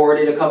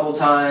 deported a couple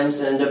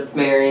times, ended up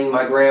marrying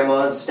my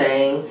grandma and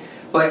staying.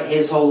 But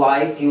his whole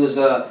life, he was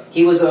a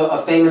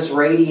famous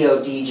radio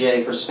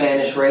DJ for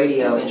Spanish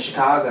radio in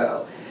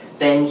Chicago.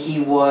 Then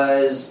he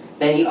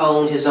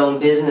owned his own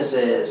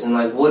businesses and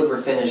like wood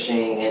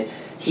refinishing, and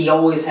he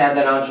always had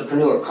that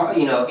entrepreneur,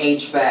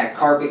 HVAC,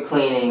 carpet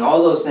cleaning,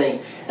 all those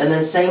things. And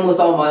then same with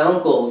all my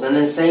uncles, and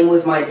then same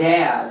with my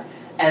dad.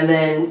 And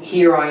then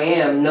here I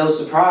am, no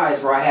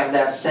surprise, where I have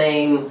that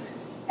same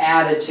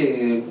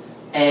attitude,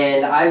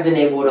 and I've been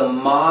able to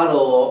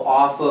model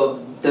off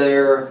of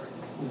their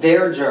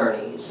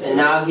journeys. And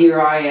now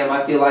here I am,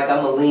 I feel like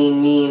I'm a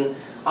lean, mean,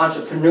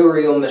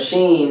 entrepreneurial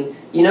machine,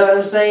 you know what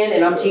I'm saying?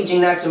 And I'm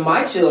teaching that to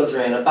my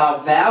children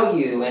about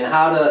value and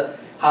how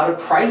to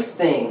price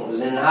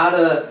things and how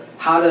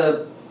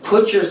to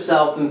put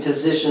yourself in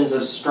positions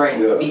of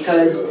strength.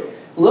 Because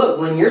look,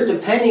 when you're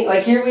depending,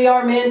 like here we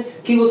are, man,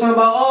 people talking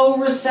about,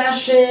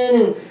 recession,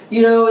 and,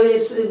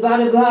 it's blah,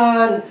 blah,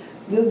 blah, and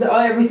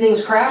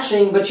everything's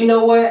crashing, but you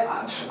know what?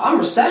 I'm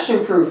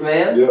recession-proof,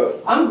 man. Yeah.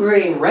 I'm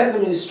creating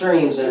revenue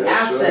streams and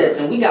assets,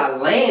 and we got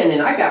land,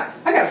 and I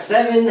got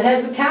 7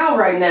 heads of cow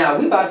right now.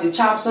 We about to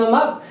chop some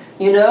up.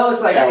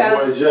 It's like I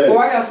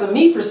got some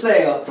meat for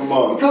sale. Come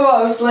on,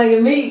 I'm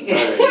slinging meat.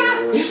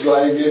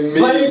 Slinging meat.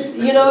 But it's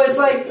it's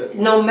like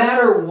no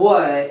matter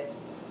what,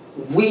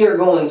 we are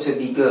going to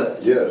be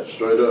good. Yeah,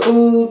 straight up.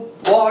 Food,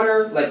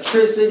 water,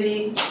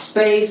 electricity,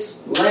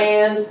 space,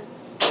 land,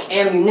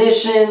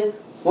 ammunition.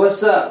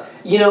 What's up?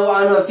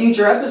 On a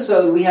future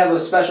episode, we have a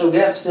special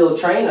guest, Phil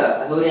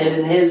Traina, who,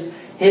 and his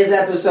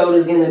episode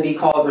is going to be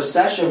called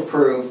Recession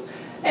Proof,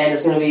 and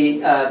it's going to be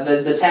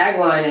the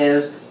tagline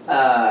is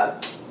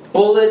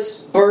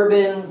bullets,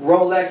 bourbon,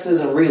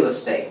 Rolexes, and real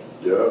estate.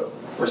 Yeah.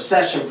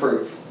 Recession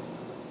proof.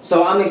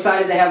 So I'm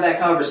excited to have that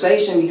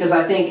conversation because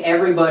I think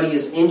everybody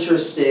is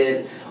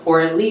interested, or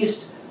at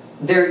least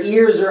their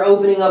ears are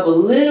opening up a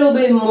little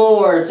bit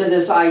more to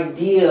this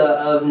idea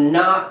of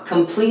not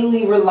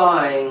completely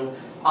relying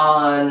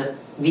on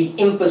the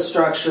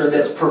infrastructure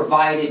that's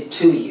provided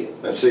to you.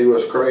 And see,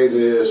 what's crazy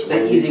is... It's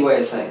an easy way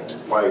of saying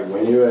that. Like,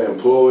 when you're an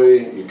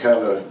employee, you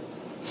kind of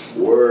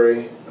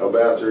worry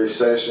about the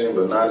recession,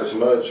 but not as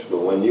much.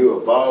 But when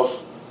you're a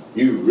boss,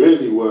 you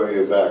really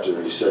worry about the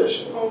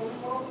recession.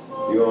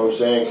 You know what I'm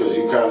saying? Because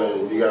you got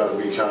to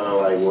be kind of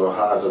like, well,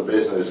 how's the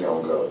business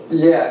going to go?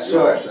 Yeah, you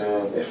know what I'm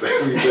saying?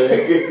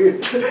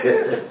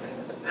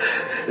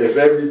 If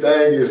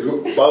everything is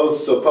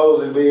supposed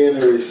to be in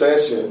a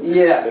recession, and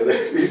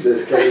it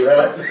just came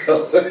out.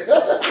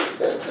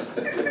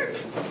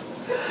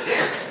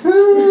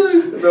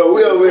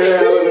 We over here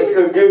having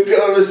a good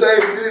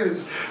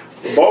conversation.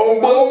 Boom,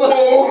 boom,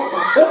 boom.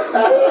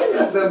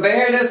 It's the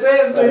bear that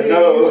says it. I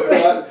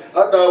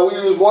thought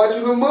we was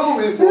watching a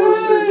movie for a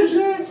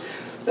second.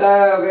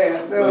 Oh,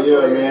 man. That was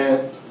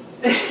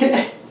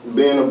man.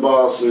 Being a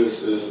boss is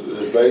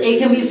basically... It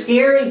can be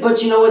scary,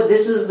 but you know what?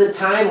 This is the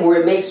time where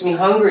it makes me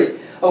hungry.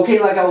 Okay,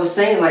 like I was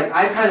saying,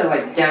 I kind of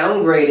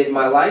downgraded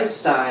my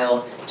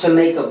lifestyle to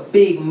make a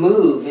big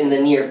move in the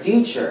near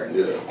future.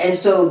 Yeah. And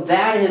so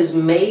that has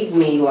made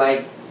me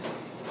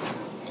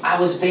I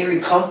was very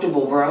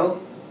comfortable, bro.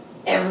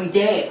 Every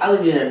day. I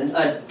lived in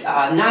a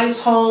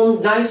nice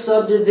home, nice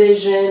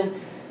subdivision.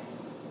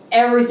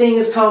 Everything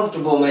is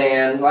comfortable,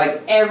 man.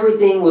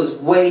 Everything was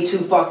way too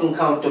fucking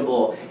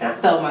comfortable. And I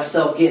felt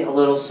myself getting a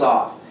little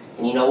soft.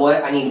 And you know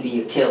what? I need to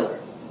be a killer.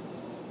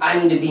 I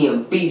need to be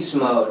in beast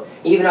mode.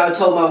 Even I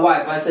told my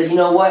wife, I said, you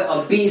know what?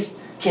 A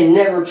beast can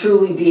never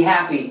truly be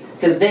happy,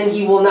 because then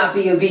he will not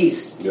be a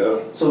beast. Yeah.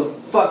 So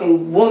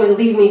fucking woman,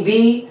 leave me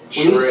be.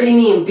 When you see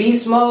me in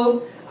beast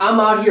mode, I'm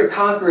out here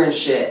conquering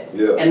shit.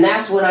 Yeah. And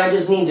that's when I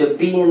just need to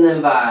be in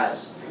them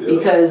vibes. Yeah.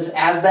 Because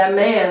as that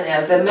man,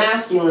 as that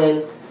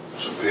masculine,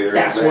 superior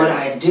that's man. what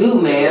I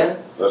do, man. Yeah.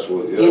 That's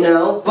what, yeah. You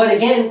know? But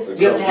again,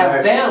 you have to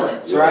have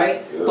balance, yeah.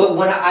 right? Yeah. But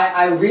when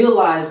I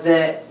realized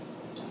that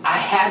I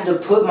had to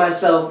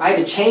I had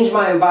to change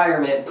my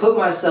environment, put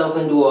myself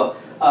into a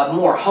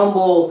more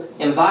humble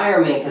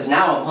environment, because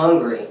now I'm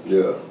hungry.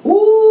 Yeah.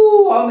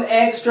 Woo! I'm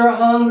extra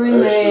hungry,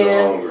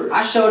 man. Hungry.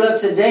 I showed up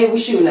today. We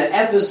shooting an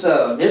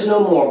episode. There's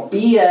no more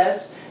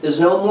BS. There's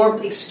no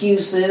more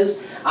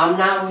excuses. I'm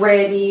not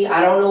ready.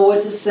 I don't know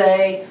what to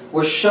say.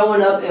 We're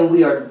showing up and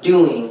we are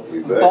doing.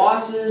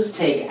 Bosses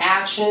take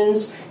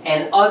actions,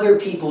 and other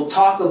people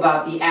talk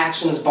about the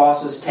actions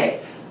bosses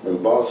take.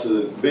 And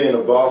being a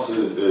boss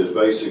is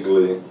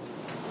basically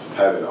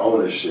having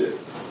ownership.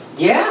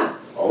 Yeah.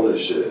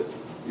 Ownership.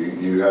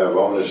 You have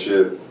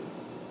ownership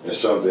in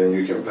something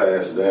you can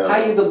pass down. How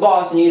you the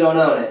boss and you don't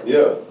own it?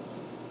 Yeah.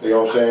 You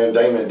know what I'm saying?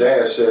 Damon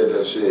Dash said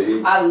that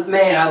shit. I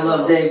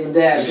love Damon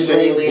Dash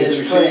lately in his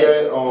Did you see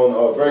that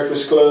on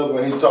Breakfast Club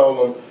when he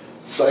told him,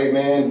 say,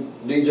 man,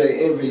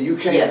 DJ Envy, you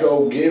can't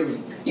go give...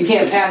 You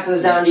can't pass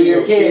this down to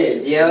your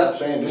kids.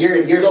 Yep. You know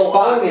your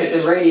spot at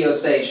the radio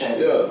station.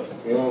 Yeah.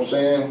 You know what I'm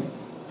saying?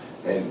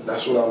 And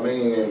that's what I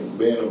mean in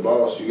being a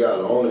boss. You got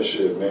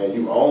ownership, man.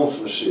 You own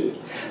some shit.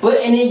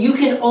 And then you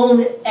can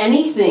own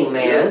anything,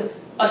 man. Yeah.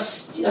 A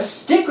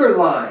sticker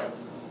line.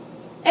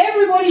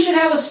 Everybody should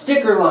have a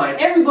sticker line.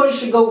 Everybody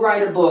should go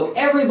write a book.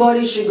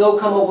 Everybody should go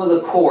come up with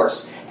a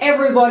course.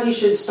 Everybody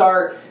should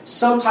start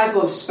some type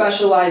of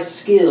specialized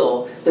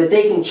skill that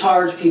they can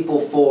charge people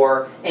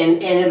for,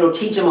 and it'll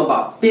teach them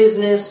about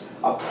business,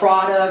 a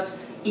product,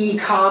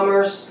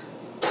 e-commerce,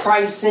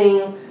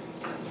 pricing,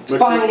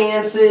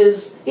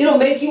 finances. It'll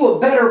make you a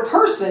better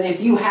person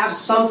if you have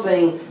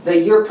something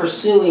that you're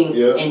pursuing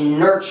and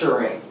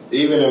nurturing.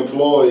 Even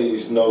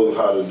employees know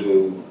how to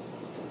do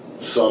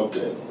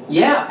something.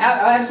 Yeah,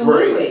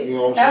 absolutely. Great. You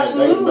know what I'm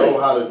saying? Absolutely. They know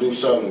how to do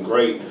something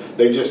great.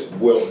 They just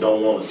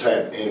don't want to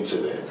tap into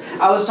that.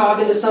 I was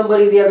talking to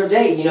somebody the other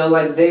day,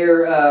 like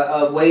they're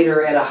a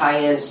waiter at a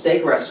high-end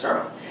steak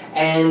restaurant.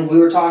 And we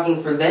were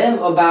talking for them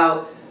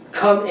about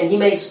and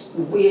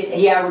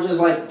he averages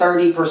like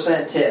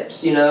 30%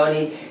 tips,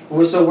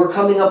 and so we're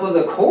coming up with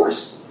a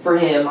course for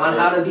him on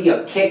how to be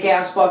a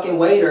kick-ass fucking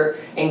waiter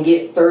and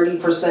get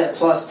 30%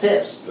 plus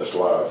tips. That's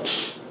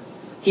live.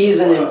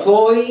 He's an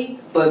employee,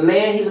 but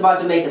man, he's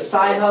about to make a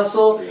side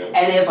hustle. Yeah.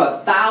 And if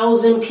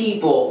 1,000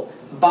 people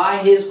buy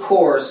his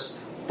course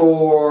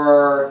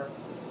for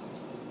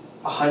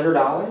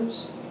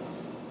 $100?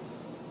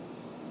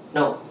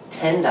 No,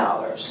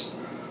 $10.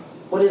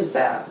 What is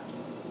that?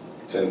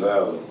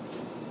 10,000.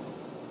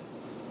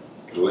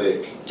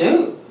 Lick.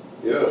 Dude.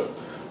 Yeah.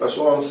 That's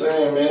what I'm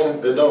saying, man.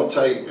 It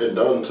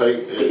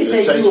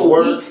takes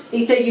work. It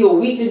can take you a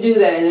week to do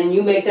that, and then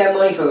you make that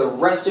money for the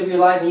rest of your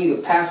life, and you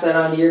can pass that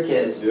on to your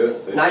kids. Yeah.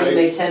 Now you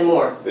make 10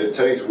 more. It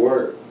takes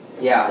work.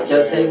 Yeah, it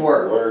does take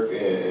work. Work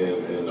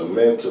and the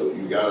mental.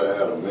 You gotta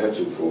have a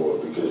mental for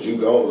it, because you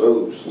gonna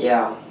lose.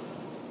 Yeah.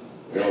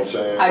 You know what I'm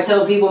saying? I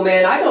tell people,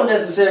 man, I don't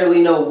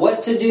necessarily know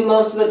what to do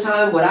most of the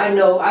time, but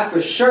I for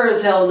sure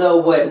as hell know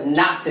what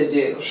not to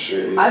do.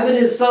 Shit. I've been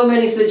in so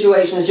many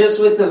situations just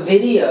with the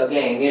video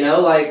game,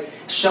 like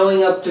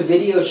showing up to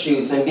video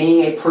shoots and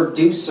being a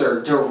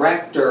producer,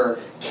 director,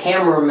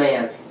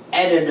 cameraman,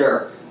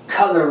 editor,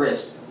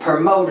 colorist,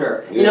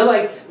 promoter.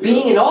 Yeah.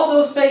 Being in all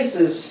those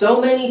spaces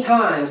so many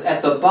times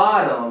at the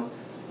bottom,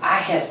 I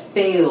have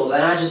failed,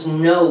 and I just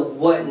know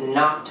what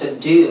not to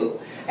do.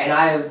 And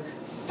I've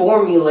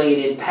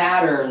formulated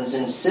patterns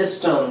and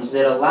systems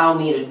that allow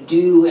me to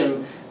do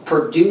and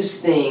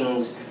produce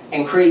things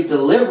and create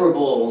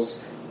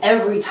deliverables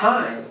every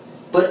time.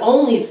 But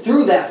only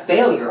through that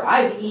failure.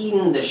 I've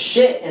eaten the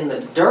shit in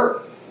the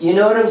dirt. You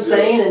know what I'm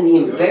saying? And the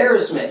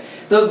embarrassment.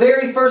 The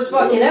very first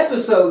fucking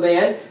episode,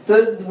 man,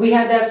 we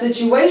had that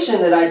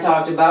situation that I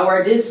talked about where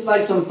I did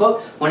some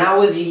when I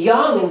was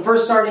young and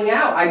first starting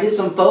out, I did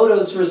some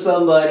photos for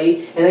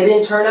somebody and they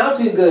didn't turn out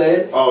too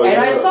good.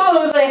 I saw them,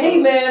 I was like, hey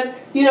man,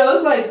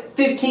 it's like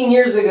 15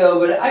 years ago,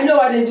 but I know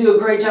I didn't do a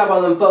great job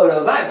on them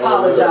photos. I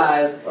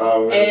apologize.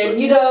 And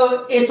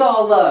it's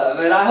all love,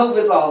 and I hope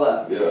it's all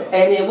love. Yeah.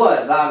 And it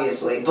was,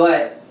 obviously,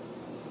 but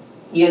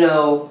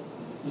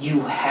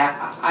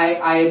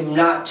I'm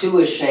not too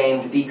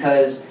ashamed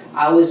because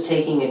I was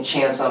taking a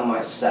chance on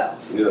myself.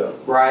 Yeah.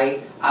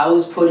 Right? I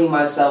was putting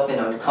myself in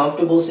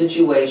uncomfortable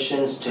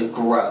situations to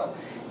grow.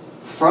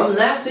 From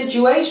that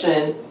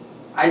situation,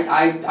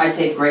 I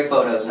take great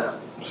photos now.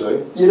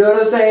 See? You know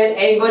what I'm saying?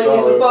 Anybody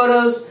needs some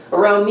photos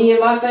around me and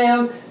my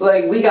fam?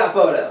 We got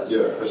photos.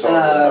 Yeah,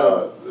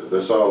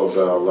 it's all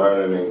about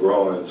learning and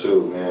growing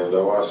too, man.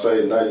 Though I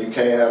say now you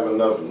can't have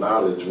enough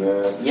knowledge,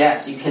 man.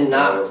 Yes, you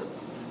cannot.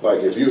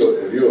 If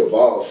you're a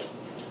boss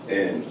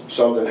and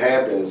something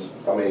happens,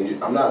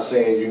 I'm not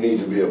saying you need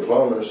to be a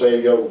plumber.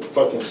 Say your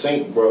fucking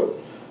sink broke.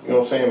 You know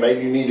what I'm saying?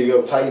 Maybe you need to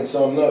go tighten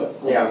something up.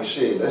 Yeah.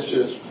 Shit, that's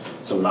just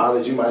some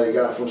knowledge you might have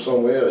got from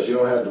somewhere else. You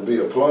don't have to be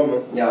a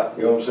plumber. Yeah.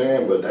 You know what I'm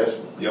saying? But that's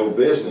your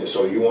business,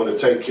 so you want to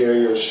take care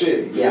of your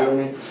shit. You feel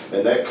me?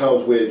 And that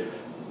comes with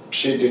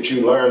shit that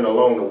you learn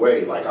along the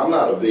way. Like, I'm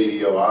not a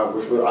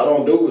videographer. I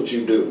don't do what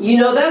you do. You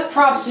know, that's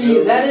props to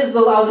you. That is I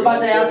was about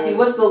to ask you,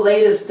 what's the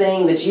latest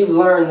thing that you've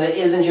learned that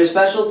isn't your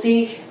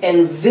specialty?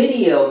 And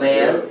video,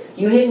 man. Yeah.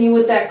 You hit me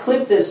with that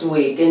clip this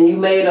week, and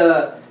you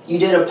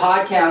did a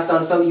podcast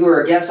on you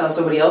were a guest on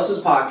somebody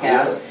else's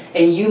podcast,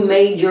 and you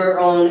made your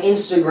own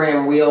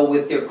Instagram reel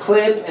with your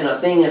clip and a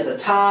thing at the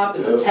top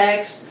and the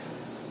text.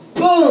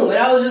 Boom! And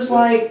I was just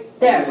like,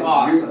 that's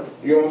awesome.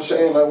 You know what I'm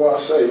saying? Like what I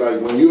say,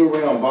 like when you're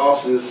around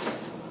bosses,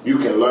 you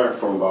can learn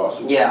from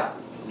bosses. Yeah.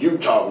 You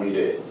taught me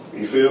that.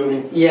 You feel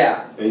me?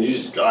 Yeah. And you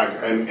just like,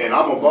 and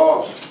I'm a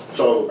boss,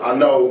 so I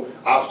know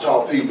I've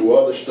taught people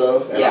other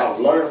stuff, and I've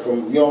learned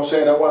from. You know what I'm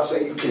saying? That's why I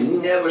say you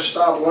can never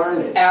stop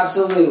learning.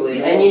 Absolutely. You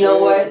know and you know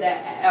what?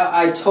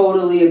 I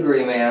totally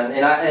agree, man.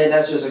 And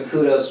that's just a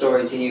kudos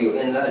story to you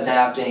in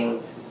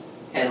adapting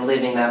and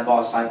living that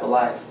boss type of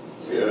life.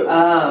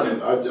 Yeah,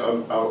 and I,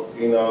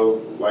 you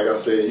know, like I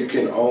said, you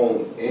can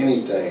own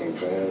anything,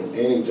 fam.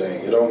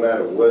 Anything. It don't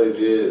matter what it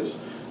is.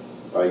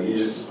 Like you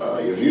just,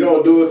 if you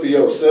don't do it for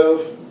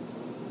yourself,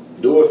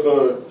 do it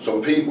for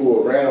some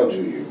people around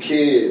you, your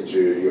kids,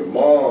 your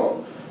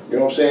mom. You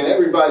know what I'm saying?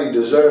 Everybody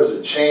deserves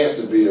a chance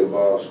to be a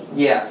boss.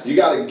 Yes. You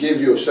got to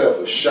give yourself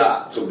a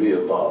shot to be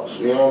a boss.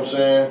 You know what I'm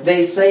saying?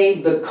 They say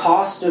the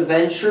cost of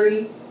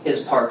entry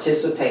is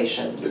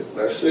participation.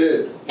 That's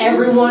it.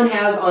 Everyone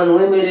has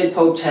unlimited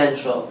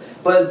potential,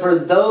 but for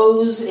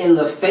those in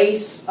the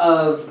face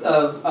of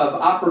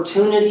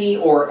opportunity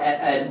or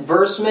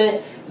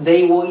adversement,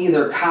 they will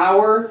either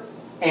cower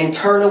and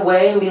turn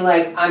away and be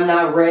like, I'm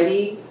not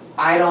ready,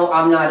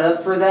 I'm not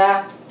up for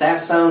that, that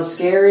sounds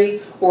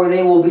scary, or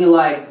they will be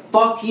like,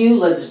 fuck you,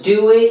 let's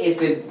do it.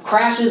 If it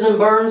crashes and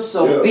burns,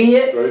 so be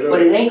it,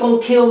 but it ain't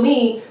gonna kill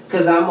me,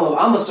 because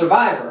I'm a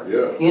survivor,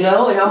 you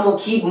know, and I'm going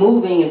to keep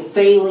moving and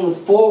failing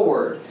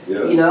forward,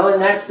 you know,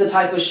 and that's the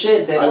type of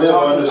shit that we're talking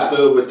about. I never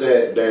understood what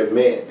that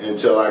meant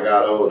until I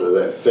got older,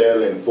 that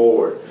failing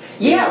forward.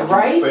 Yeah,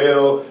 right? You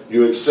fail,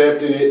 you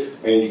accepted it,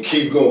 and you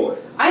keep going.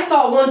 I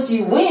thought once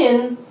you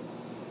win,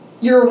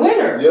 you're a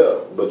winner.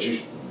 Yeah, but you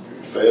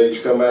fail,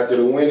 you come after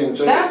the winning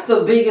too. That's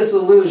the biggest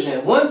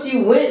illusion. Once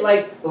you win,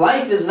 like,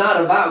 life is not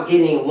about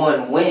getting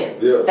one win.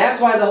 Yeah. That's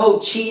why the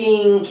whole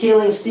cheating,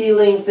 killing,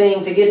 stealing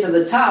thing to get to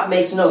the top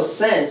makes no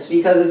sense,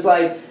 because it's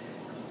like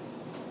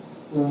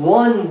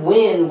one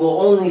win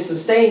will only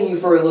sustain you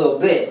for a little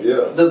bit.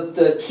 Yeah.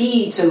 The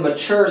key to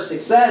mature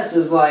success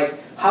is like,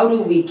 how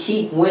do we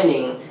keep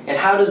winning, and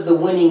how does the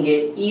winning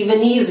get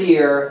even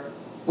easier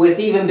with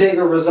even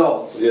bigger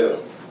results? Yeah.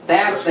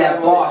 That's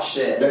that boss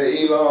shit. That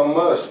Elon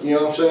Musk, you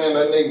know what I'm saying?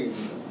 That nigga,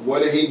 what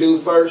did he do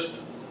first?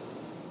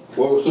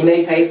 He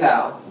made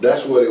PayPal.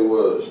 That's what it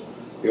was.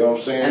 You know what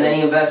I'm saying? And then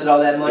he invested all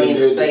that money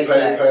into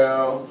SpaceX.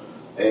 PayPal,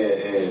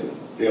 and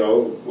you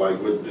know,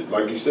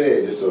 like you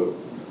said,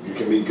 you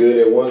can be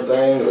good at one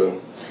thing.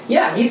 Or,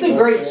 yeah, he's a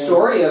great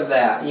story of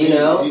that. You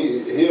know,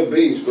 he a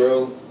beast,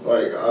 bro.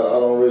 Like I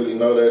don't really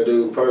know that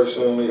dude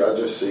personally. I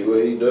just see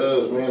what he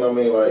does, man. I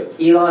mean, like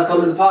Elon,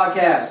 come to the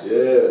podcast.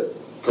 Yeah.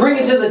 Bring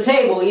it to the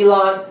table,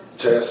 Elon.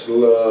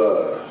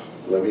 Tesla.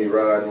 Let me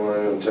ride in one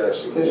of them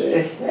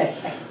Teslas.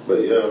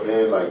 But yeah,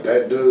 man, like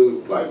that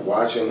dude, like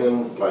watching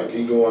him, like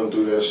he going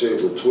through that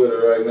shit with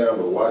Twitter right now,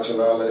 but watching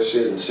all that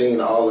shit and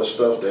seeing all the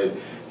stuff that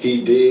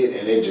he did,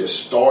 and it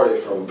just started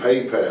from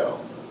PayPal.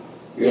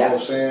 You know what I'm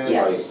saying?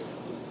 Yes.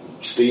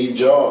 Like Steve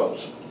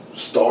Jobs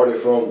started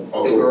from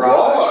a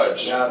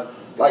garage. Yep.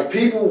 Like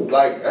people,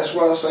 like that's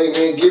why I say,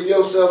 man, give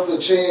yourself a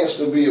chance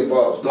to be a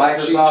boss.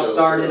 Microsoft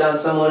started on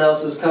someone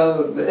else's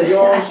code. You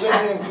know what I'm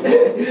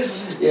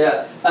saying?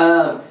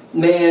 Yeah,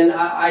 man,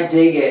 I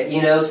dig it.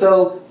 You know,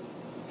 so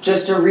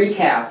just to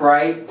recap,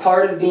 right?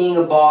 Part of being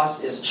a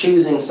boss is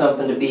choosing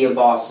something to be a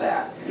boss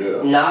at.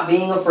 Yeah. Not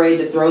being afraid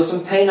to throw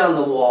some paint on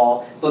the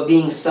wall, but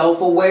being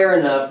self-aware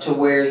enough to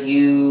where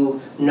you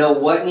know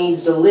what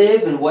needs to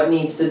live and what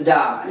needs to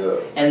die. Yeah.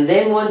 And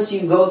then once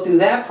you go through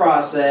that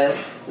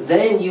process,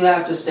 then you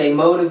have to stay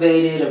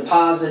motivated and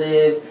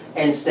positive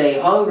and stay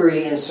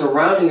hungry and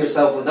surrounding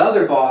yourself with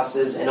other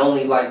bosses and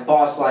only like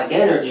boss-like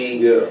energy.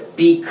 Yeah.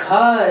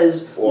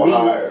 Because or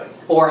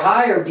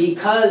higher,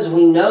 because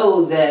we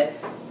know that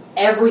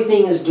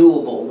everything is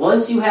doable.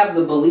 Once you have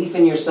the belief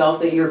in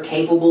yourself that you're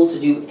capable to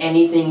do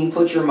anything you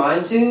put your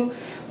mind to,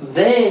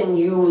 then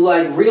you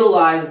like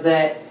realize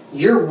that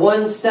you're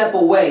one step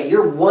away.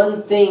 You're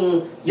one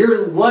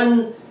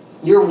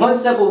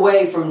step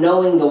away from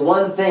knowing the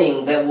one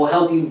thing that will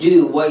help you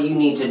do what you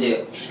need to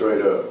do.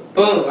 Straight up.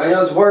 Boom. I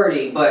know it's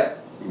wordy,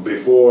 but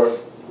before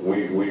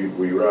we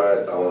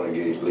ride, I want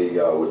to lead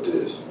y'all with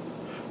this.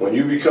 When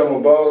you become a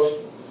boss,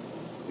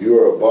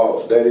 you're a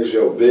boss. That is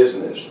your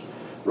business.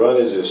 Run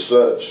it as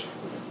such.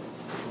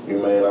 You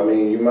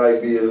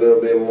might be a little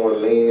bit more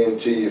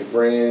lenient to your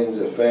friends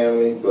and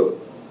family, but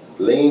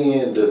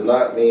lenient does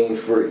not mean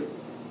free.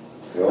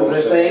 You know as I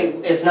say,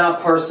 it's not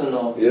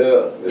personal.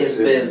 Yeah, it's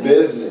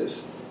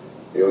business.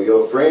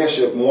 Your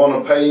friendship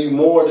want to pay you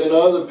more than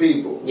other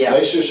people. Yeah.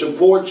 They should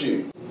support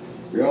you.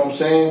 You know what I'm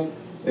saying?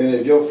 And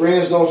if your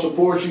friends don't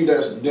support you,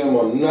 them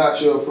are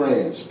not your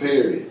friends,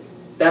 period.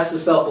 That's the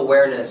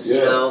self-awareness, you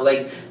know?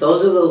 Like,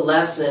 those are the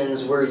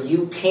lessons where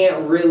you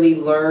can't really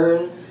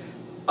learn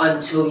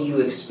until you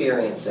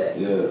experience it.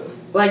 Yeah.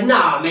 Like,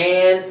 nah,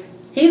 man,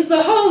 he's the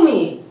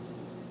homie.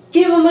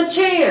 Give him a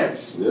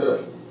chance. Yeah.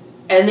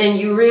 And then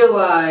you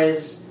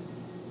realize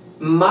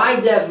my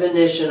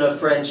definition of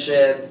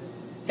friendship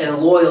and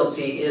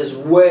loyalty is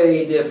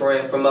way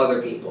different from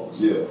other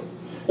people's. Yeah.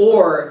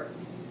 Or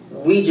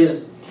we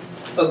just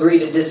agree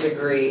to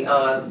disagree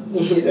on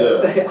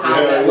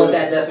what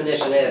that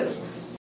definition is.